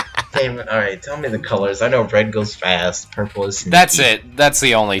 Damn it! All right, tell me the colors. I know red goes fast, purple is sneaky. That's it. That's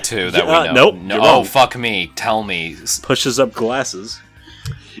the only two that we know. Nope, No, you're oh, wrong. fuck me. Tell me. Pushes up glasses.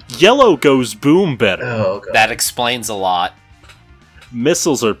 Yellow goes boom better. Oh god. That explains a lot.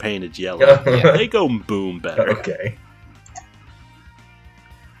 Missiles are painted yellow. Yeah. They go boom better, Okay.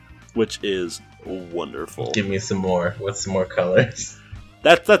 which is wonderful. Give me some more. What's some more colors?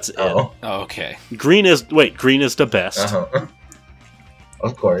 That's it. Oh. Okay. Green is the best. Uh-huh.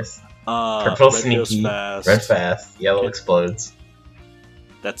 Of course. red Purple goes sneaky. fast. Red fast. Yellow Yeah. explodes.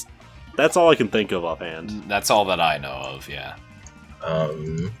 That's all I can think of offhand. That's all that I know of, yeah.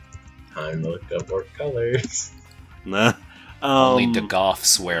 Time to look up more colors. Nah. Only the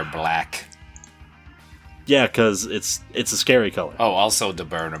goths wear black. Yeah, because it's a scary color. Oh, also the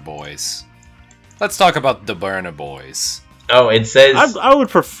Burner Boys. Let's talk about the Burner Boys. Oh, it says I would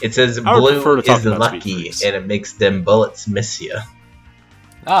prefer. it says I would blue prefer to talk is about Speed lucky, Freaks. and it makes them bullets miss you.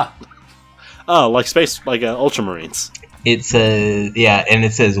 Ah, Oh, like space, like Ultramarines. It says and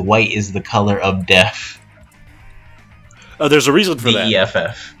it says white is the color of death. Oh, there's a reason for that.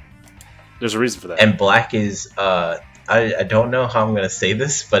 DEFF. There's a reason for that. And black is I don't know how I'm gonna say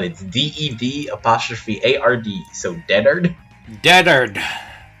this, but it's DED''ARD, so deadard. Deadard.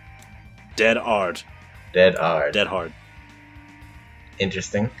 Dead hard. Deadard. Dead hard.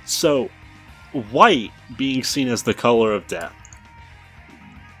 Interesting. So, white being seen as the color of death.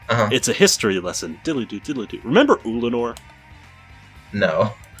 It's a history lesson. Diddly-doo. Remember Ulanor?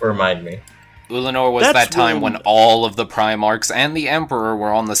 No. Remind me. Ulanor was that time when all of the Primarchs and the Emperor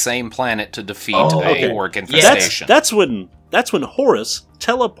were on the same planet to defeat a orc infestation. That's when Horus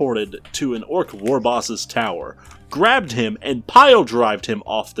teleported to an orc war boss's tower, grabbed him, and pile-drived him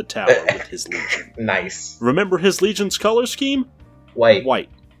off the tower with his legion. Nice. Remember his legion's color scheme? White.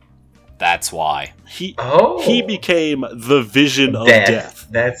 That's why. He became the vision of death.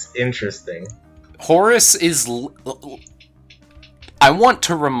 That's interesting. Horus is... I want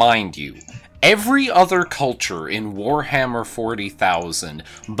to remind you, every other culture in Warhammer 40,000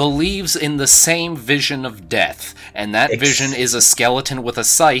 believes in the same vision of death, and that vision is a skeleton with a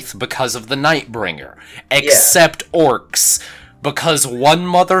scythe because of the Nightbringer. Except orcs, because one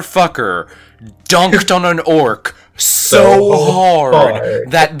motherfucker dunked on an orc so hard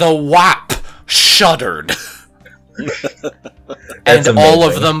that the WAP shuddered. And all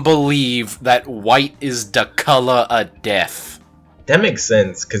of them believe that white is the color of death. That makes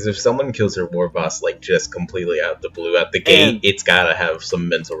sense, because if someone kills their war boss, like, just completely out of the blue at the gate, it's gotta have some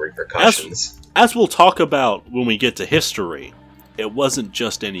mental repercussions. As we'll talk about when we get to history, it wasn't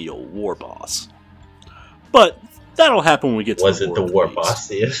just any old war boss. But that'll happen when we get to Was it the war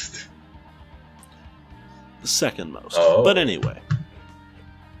bossiest? The second most. Oh. But anyway.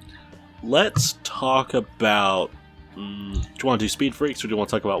 Let's talk about... do you want to do Speed Freaks, or do you want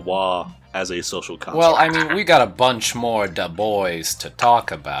to talk about WoW as a social construct? Well, I mean, we got a bunch more da boys to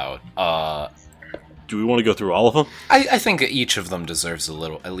talk about. Do we want to go through all of them? I think each of them deserves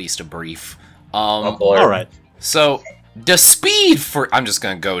at least a brief. Alright. So, the Speed for... I'm just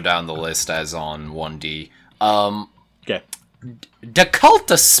gonna go down the list as on 1D. Okay. The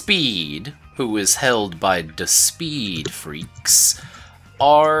Cult of Speed, who is held by the Speed Freaks,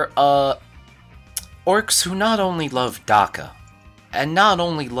 are, orcs who not only love DACA, and not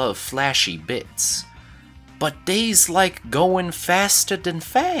only love flashy bits, but they's like going faster than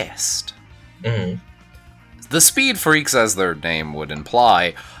fast. Mm-hmm. The Speed Freaks, as their name would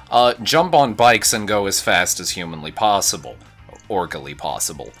imply, jump on bikes and go as fast as humanly possible. Orcally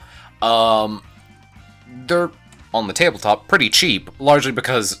possible. They're, on the tabletop, pretty cheap, largely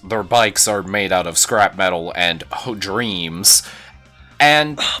because their bikes are made out of scrap metal and dreams.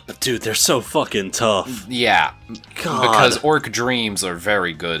 And... But dude, they're so fucking tough. Yeah. God. Because orc dreams are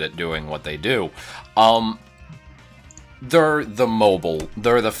very good at doing what they do. They're the mobile.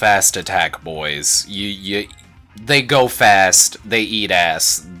 They're the fast attack boys. They go fast. They eat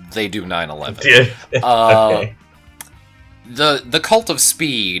ass. They do 9/11. Okay. The Cult of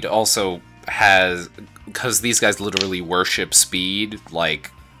Speed also has... Because these guys literally worship speed,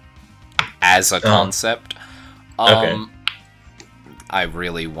 like, as a concept. Okay. I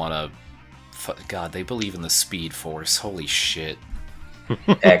really want to... God, they believe in the Speed Force. Holy shit.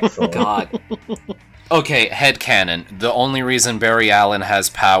 Excellent. God. Okay, headcanon. The only reason Barry Allen has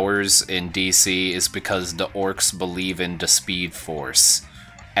powers in DC is because the orcs believe in the Speed Force.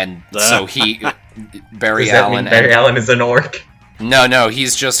 And so Barry Allen is an orc? No,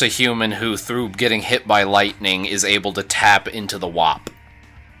 he's just a human who, through getting hit by lightning, is able to tap into the WAP.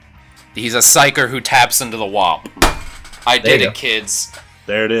 He's a psyker who taps into the WAP. I did it, kids.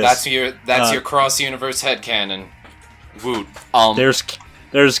 There it is. That's your cross-universe headcanon. Woot.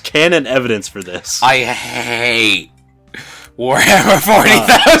 There's canon evidence for this. I hate Warhammer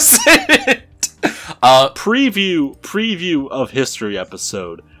 40,000! Preview of history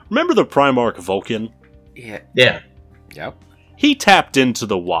episode. Remember the Primarch Vulcan? Yeah. Yep. He tapped into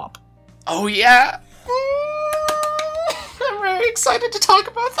the WAP. Oh, yeah. I'm very excited to talk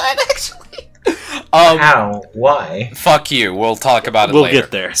about that, actually. How? Why? Fuck you. We'll talk about it later. We'll get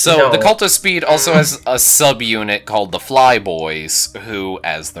there. So, the Cult of Speed also has a subunit called the Flyboys, who,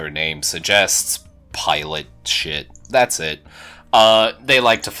 as their name suggests, pilot shit. That's it. They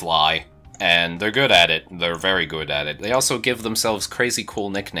like to fly, and they're good at it. They're very good at it. They also give themselves crazy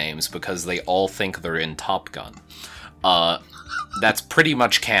cool nicknames because they all think they're in Top Gun. That's pretty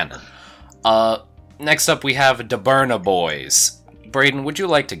much canon. Next up we have the Burna Boys. Braden, would you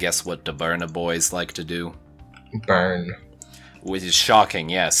like to guess what the Burna Boys like to do? Burn. Which is shocking,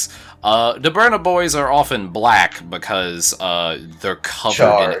 yes. The Burna Boys are often black because they're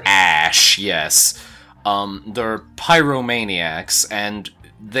covered in ash, yes. They're pyromaniacs, and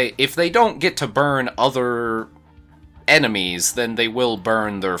if they don't get to burn other enemies, then they will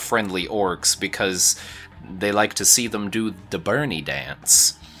burn their friendly orcs because they like to see them do the Bernie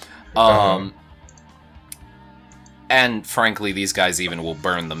dance. And frankly, these guys even will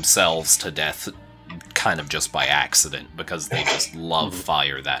burn themselves to death kind of just by accident because they just love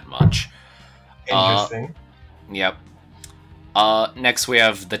fire that much. Interesting. Yep. Next we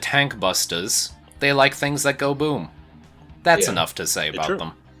have the Tank Busters. They like things that go boom. That's enough to say about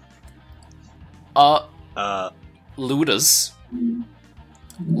them. Ludas.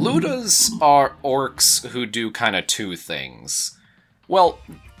 Ludas are orcs who do kind of two things. Well,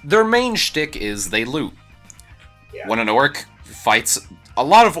 their main shtick is they loot. Yeah. When an orc fights... A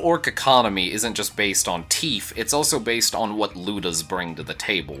lot of orc economy isn't just based on teeth, it's also based on what Ludas bring to the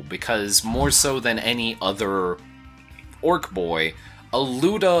table, because more so than any other orc boy, a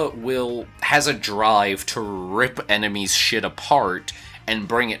Luda has a drive to rip enemies' shit apart and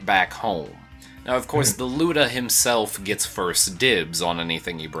bring it back home. Now, of course, the Luda himself gets first dibs on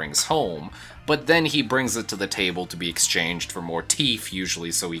anything he brings home, but then he brings it to the table to be exchanged for more teeth,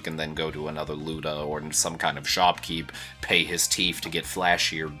 usually so he can then go to another Luda or some kind of shopkeep, pay his teeth to get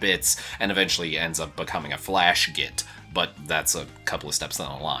flashier bits, and eventually ends up becoming a flash git, but that's a couple of steps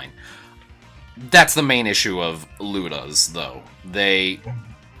down the line. That's the main issue of Ludas, though. They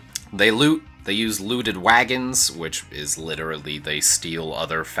loot. They use looted wagons, which is literally they steal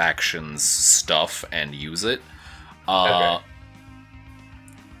other factions' stuff and use it.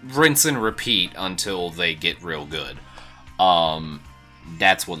 Rinse and repeat until they get real good.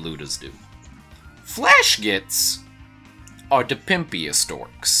 That's what Ludas do. Flash Gits are the pimpiest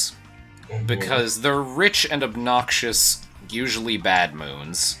orcs. Because they're rich and obnoxious, usually bad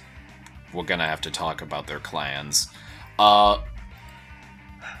moons. We're gonna have to talk about their clans.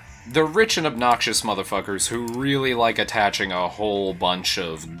 They're rich and obnoxious motherfuckers who really like attaching a whole bunch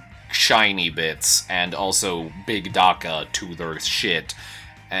of shiny bits and also big DACA to their shit,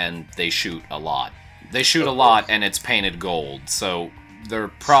 and they shoot a lot. They shoot a lot, and it's painted gold, so they're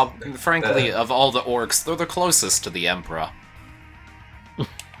frankly, of all the orcs, they're the closest to the Emperor.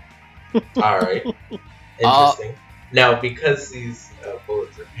 Alright. Interesting. Now, because these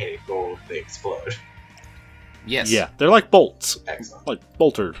bullets are painted gold, they explode. Yes. Yeah, they're like bolts. Excellent. Like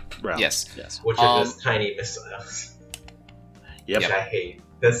bolter rounds. Yes. Which are just tiny missiles. Yep. Which I hate.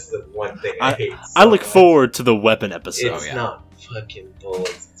 That's the one thing I hate. I look forward to the weapon episode. It's not fucking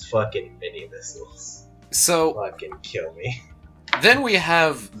bullets, it's fucking mini missiles. So... Fucking kill me. Then we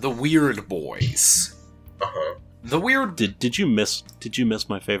have the Weird Boys. Uh-huh. The Weird... Did you miss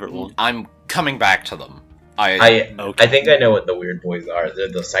my favorite one? I'm coming back to them. I think I know what the Weird Boys are. They're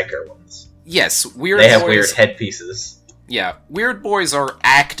the Psyker ones. Yes, Weird Boys... They have Boys, weird headpieces. Yeah, Weird Boys are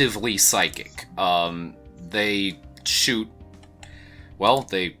actively psychic. They shoot... Well,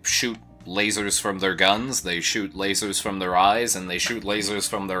 they shoot lasers from their guns, they shoot lasers from their eyes, and they shoot lasers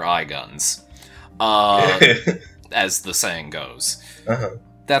from their eye guns. As the saying goes. Uh-huh.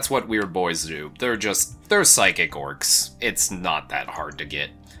 That's what Weird Boys do. They're psychic orcs. It's not that hard to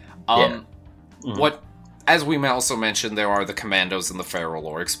get. What... As we also mentioned, there are the Commandos and the Feral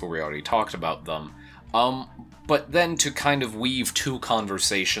Orcs, but we already talked about them. But then to kind of weave two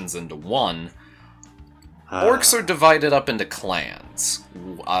conversations into one, orcs are divided up into clans.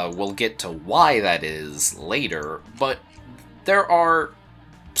 We'll get to why that is later, but there are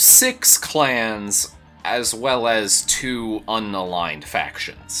 6 clans as well as 2 unaligned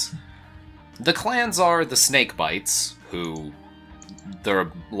factions. The clans are the Snakebites, who...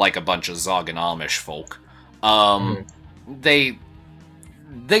 they're like a bunch of Zog and Amish folk. They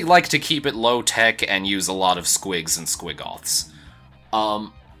like to keep it low tech and use a lot of squigs and squigoths.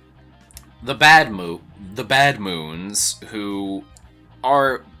 The Bad Moons, who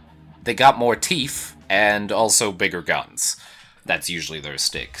are... they got more teeth and also bigger guns. That's usually their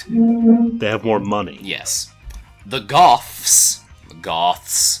stick. They have more money. Yes. The Goths,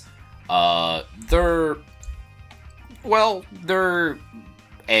 they're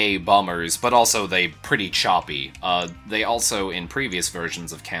bummers, but also they pretty choppy. They also, in previous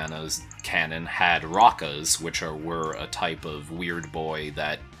versions of canon, had Rakas, which were a type of weird boy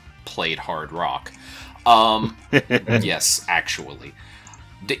that played hard rock. Yes, actually.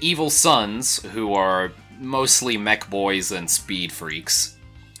 The Evil Sons, who are mostly mech boys and speed freaks.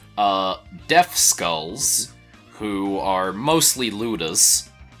 Death Skulls, who are mostly Ludas.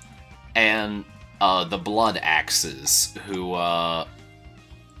 And the Blood Axes, who,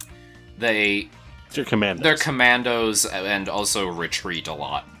 they're commandos. They're commandos and also retreat a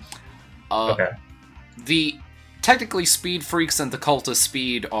lot. The technically Speed Freaks and the Cult of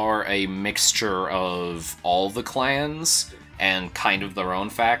Speed are a mixture of all the clans and kind of their own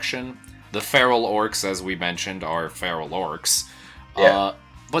faction. The Feral Orcs, as we mentioned, are Feral Orcs. Yeah.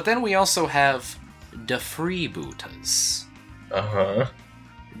 But then we also have the Freebooters. Uh-huh.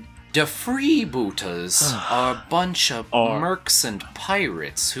 The Freebooters are a bunch of mercs and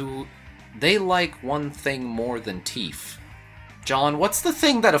pirates who... they like one thing more than teeth. John, what's the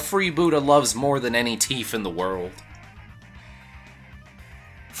thing that a freebooter loves more than any teeth in the world?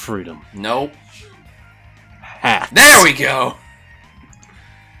 Freedom. Nope. Hats. There we go!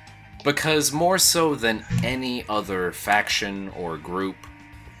 Because more so than any other faction or group,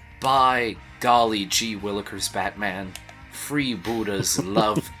 by golly gee willikers, Batman, freebooters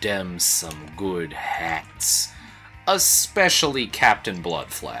love them some good hats. Especially Captain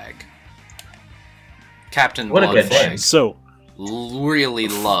Bloodflag. Captain What a good name. Bloodflag So, really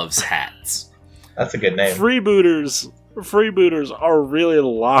loves hats. That's a good name. freebooters are really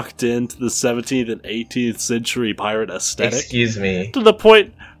locked into the 17th and 18th century pirate aesthetic. Excuse me. To the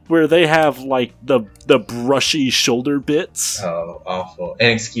point where they have, like, the brushy shoulder bits. Oh, awful.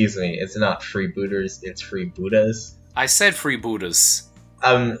 And excuse me, it's not freebooters, it's freebootas. I said freebooters.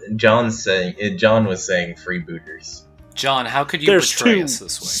 John was saying freebooters. John, how could you There's portray two us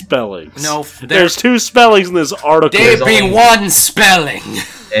this way? spellings. No, there's two spellings in this article. There There's be only- one spelling.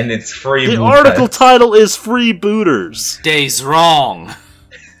 And it's freebootas. The article title is Freebooters. Day's wrong.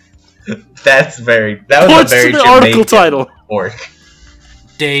 That was Points a to very the article Jamaican title. orc.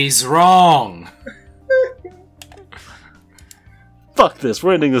 Day's wrong. Fuck this.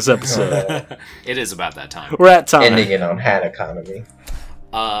 We're ending this episode. It is about that time. We're at time. Ending it on hat economy.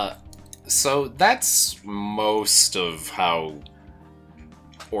 So that's most of how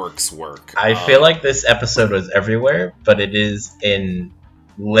orcs work. I feel like this episode was everywhere, but it is in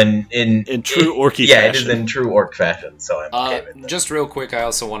true orky Yeah, it fashion. is in true orc fashion, so I'm okay with that. Just real quick, I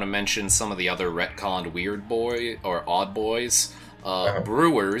also want to mention some of the other retconned weird boy or odd boys.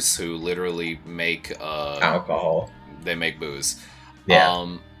 Brewers, who literally make Alcohol. They make booze.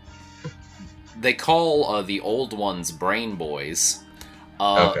 Yeah. They call the old ones brain boys.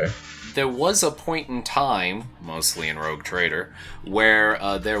 Okay. There was a point in time, mostly in Rogue Trader, where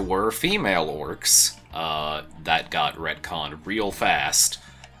there were female orcs that got retconned real fast.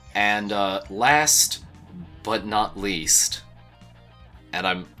 And last but not least, and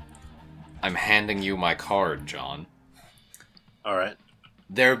I'm handing you my card, John. All right.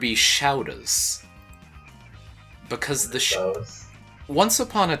 There be shouters. Because Those. once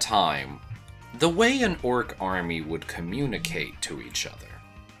upon a time, the way an orc army would communicate to each other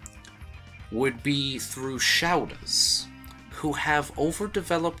would be through shouters, who have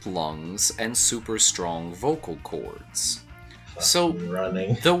overdeveloped lungs and super strong vocal cords. So,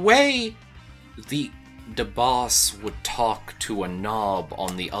 Running. the way the boss would talk to a knob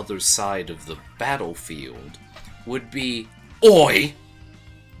on the other side of the battlefield would be, "Oi!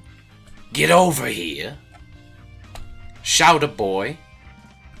 Get over here! Shout a boy!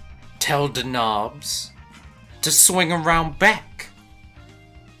 Tell the knobs to swing around back!"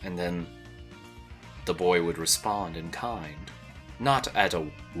 And then the boy would respond in kind. Not at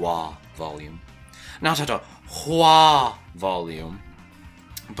a wah volume. Not at a wah volume.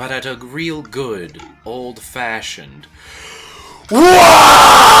 But at a real good, old-fashioned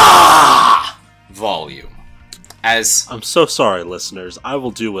wah volume. As I'm so sorry, listeners. I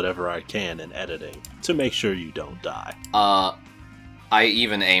will do whatever I can in editing to make sure you don't die. I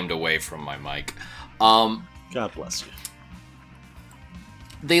even aimed away from my mic. God bless you.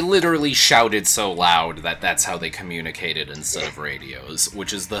 They literally shouted so loud that that's how they communicated instead of radios,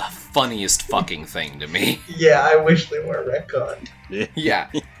 which is the funniest fucking thing to me. Yeah, I wish they were retconned. Yeah.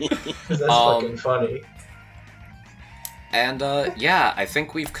 That's fucking funny. And, yeah, I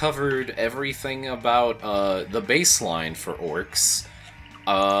think we've covered everything about, the baseline for orcs.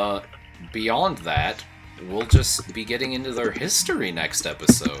 Beyond that, we'll just be getting into their history next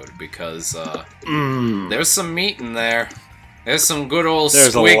episode, because, there's some meat in there. There's some good old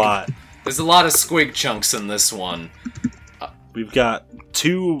There's squig. a lot. There's a lot of squig chunks in this one. We've got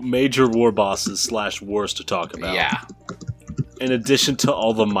two major war bosses / wars to talk about. Yeah. In addition to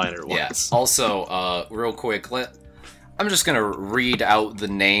all the minor ones. Yeah. Also, real quick, I'm just gonna read out the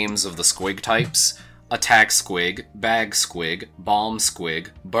names of the squig types. Attack squig, bag squig, bomb squig,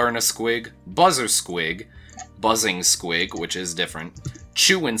 burn a squig, buzzer squig, buzzing squig, which is different,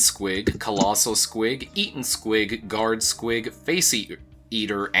 chewin' squig, colossal squig, eatin' squig, guard squig, face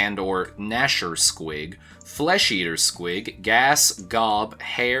eater and or gnasher squig, flesh eater squig, gas, gob,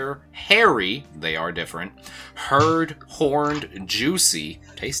 hair, hairy, they are different, herd, horned, juicy,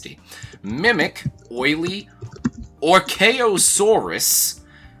 tasty, mimic, oily, Orchaeosaurus,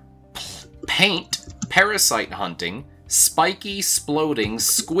 paint, parasite hunting, spiky, sploding,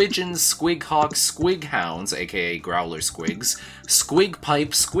 squidgeon, squighawk, squighounds, aka growler squigs, squig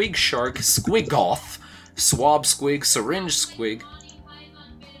pipe, squig shark, squigoth, swab squig, syringe squig.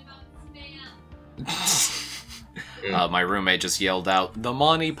 My roommate just yelled out, "The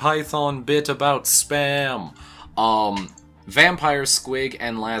Monty Python bit about spam!" Vampire squig,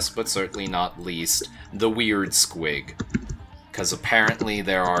 and last but certainly not least, the weird squig. Because apparently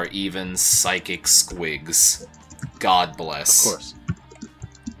there are even psychic squigs. God bless. Of course.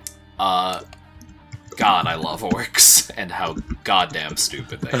 God, I love orcs, and how goddamn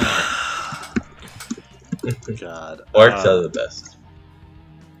stupid they are. God. Orcs are the best.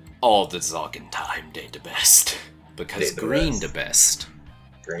 All the Zoggin time, they the best. Because green the best.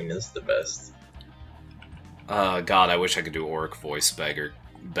 Green is the best. God, I wish I could do orc voice better,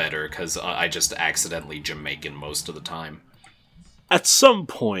 because I just accidentally Jamaican most of the time. At some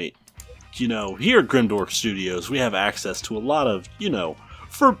point, here at Grimdork Studios, we have access to a lot of,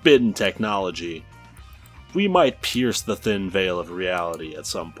 forbidden technology. We might pierce the thin veil of reality at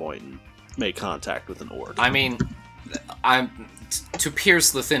some point and make contact with an orc. I mean, to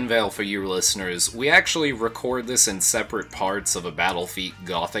pierce the thin veil for you listeners, we actually record this in separate parts of a Battlefleet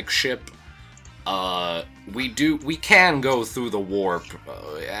Gothic ship. We can go through the warp,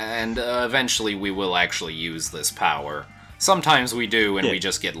 and eventually we will actually use this power. Sometimes we do, and we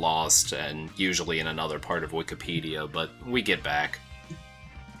just get lost, and usually in another part of Wikipedia, but we get back.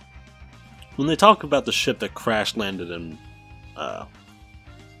 When they talk about the ship that crash landed in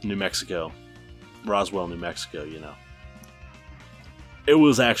New Mexico, Roswell, New Mexico, it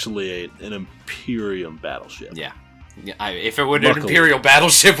was actually an Imperium battleship. Yeah. If it were an Imperial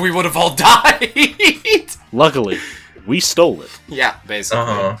battleship, we would have all died! Luckily, we stole it. Yeah,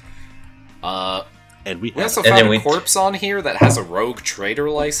 basically. And we also found a corpse on here that has a rogue trader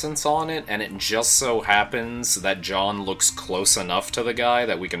license on it, and it just so happens that John looks close enough to the guy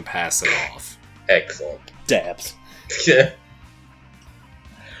that we can pass it off. Excellent. Dabs. Okay.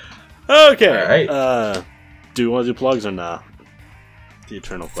 Alright. Do you want to do plugs or not? The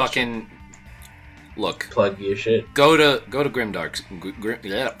eternal question. Fucking... Look. Plug your shit. Go to Grimdark.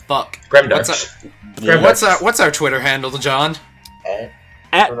 Grimdark. What's our Twitter handle, John?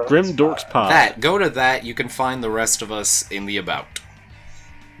 At GrimDorksPod. Go to that. You can find the rest of us in the About.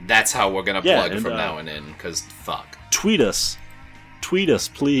 That's how we're gonna plug from now on in, because fuck. Tweet us,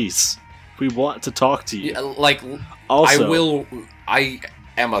 please. We want to talk to you. Also, I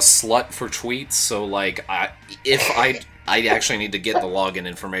am a slut for tweets, so I actually need to get the login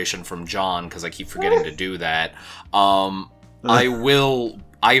information from John, because I keep forgetting to do that.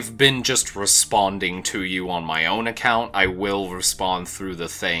 I've been just responding to you on my own account. I will respond through the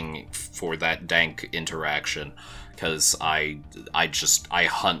thing for that dank interaction, because I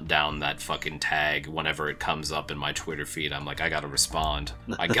hunt down that fucking tag whenever it comes up in my Twitter feed. I'm like, I gotta respond.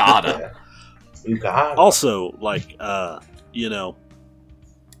 I gotta. You got it. Also,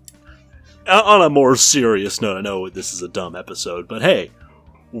 on a more serious note, I know this is a dumb episode, but hey,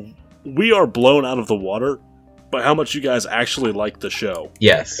 we are blown out of the water by how much you guys actually like the show.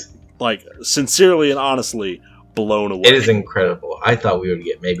 Yes. Sincerely and honestly, blown away. It is incredible. I thought we would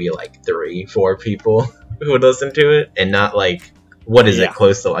get maybe 3-4 people who would listen to it, and not it,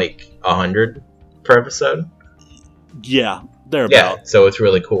 close to 100 per episode? Yeah, thereabout. Yeah, so it's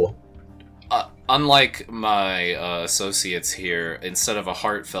really cool. Unlike my associates here, instead of a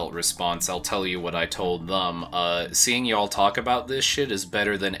heartfelt response, I'll tell you what I told them. Seeing y'all talk about this shit is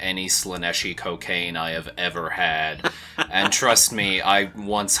better than any Slaneshi cocaine I have ever had. And trust me, I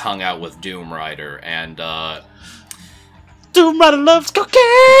once hung out with Doom Rider, and Doom Rider loves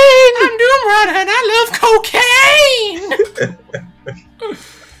cocaine! I'm Doom Rider and I love cocaine!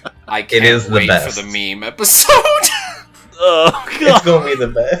 I can't wait for the meme episode! Oh, God. It's gonna be the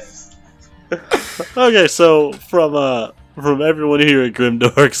best. Okay, so from everyone here at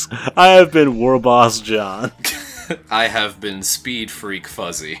Grimdorks, I have been Warboss John. I have been Speed Freak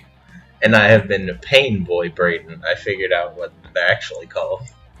Fuzzy. And I have been Pain Boy Braden. I figured out what they're actually called.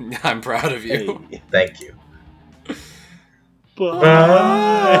 I'm proud of you. Hey. Thank you. Bye.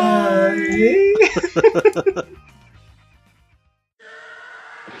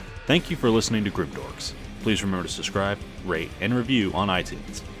 Thank you for listening to Grimdorks. Please remember to subscribe, rate, and review on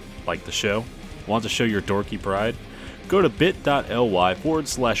iTunes. Like the show? Want to show your dorky pride? Go to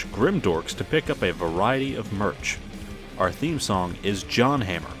bit.ly/Grimdorks to pick up a variety of merch. Our theme song is John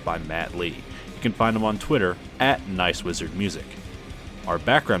Hammer by Matt Lee. You can find him on Twitter at NiceWizardMusic. Our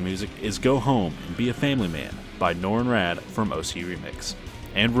background music is Go Home and Be a Family Man by Norrin Rad from OC Remix.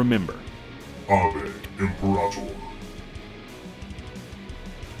 And remember, Ave Imperator.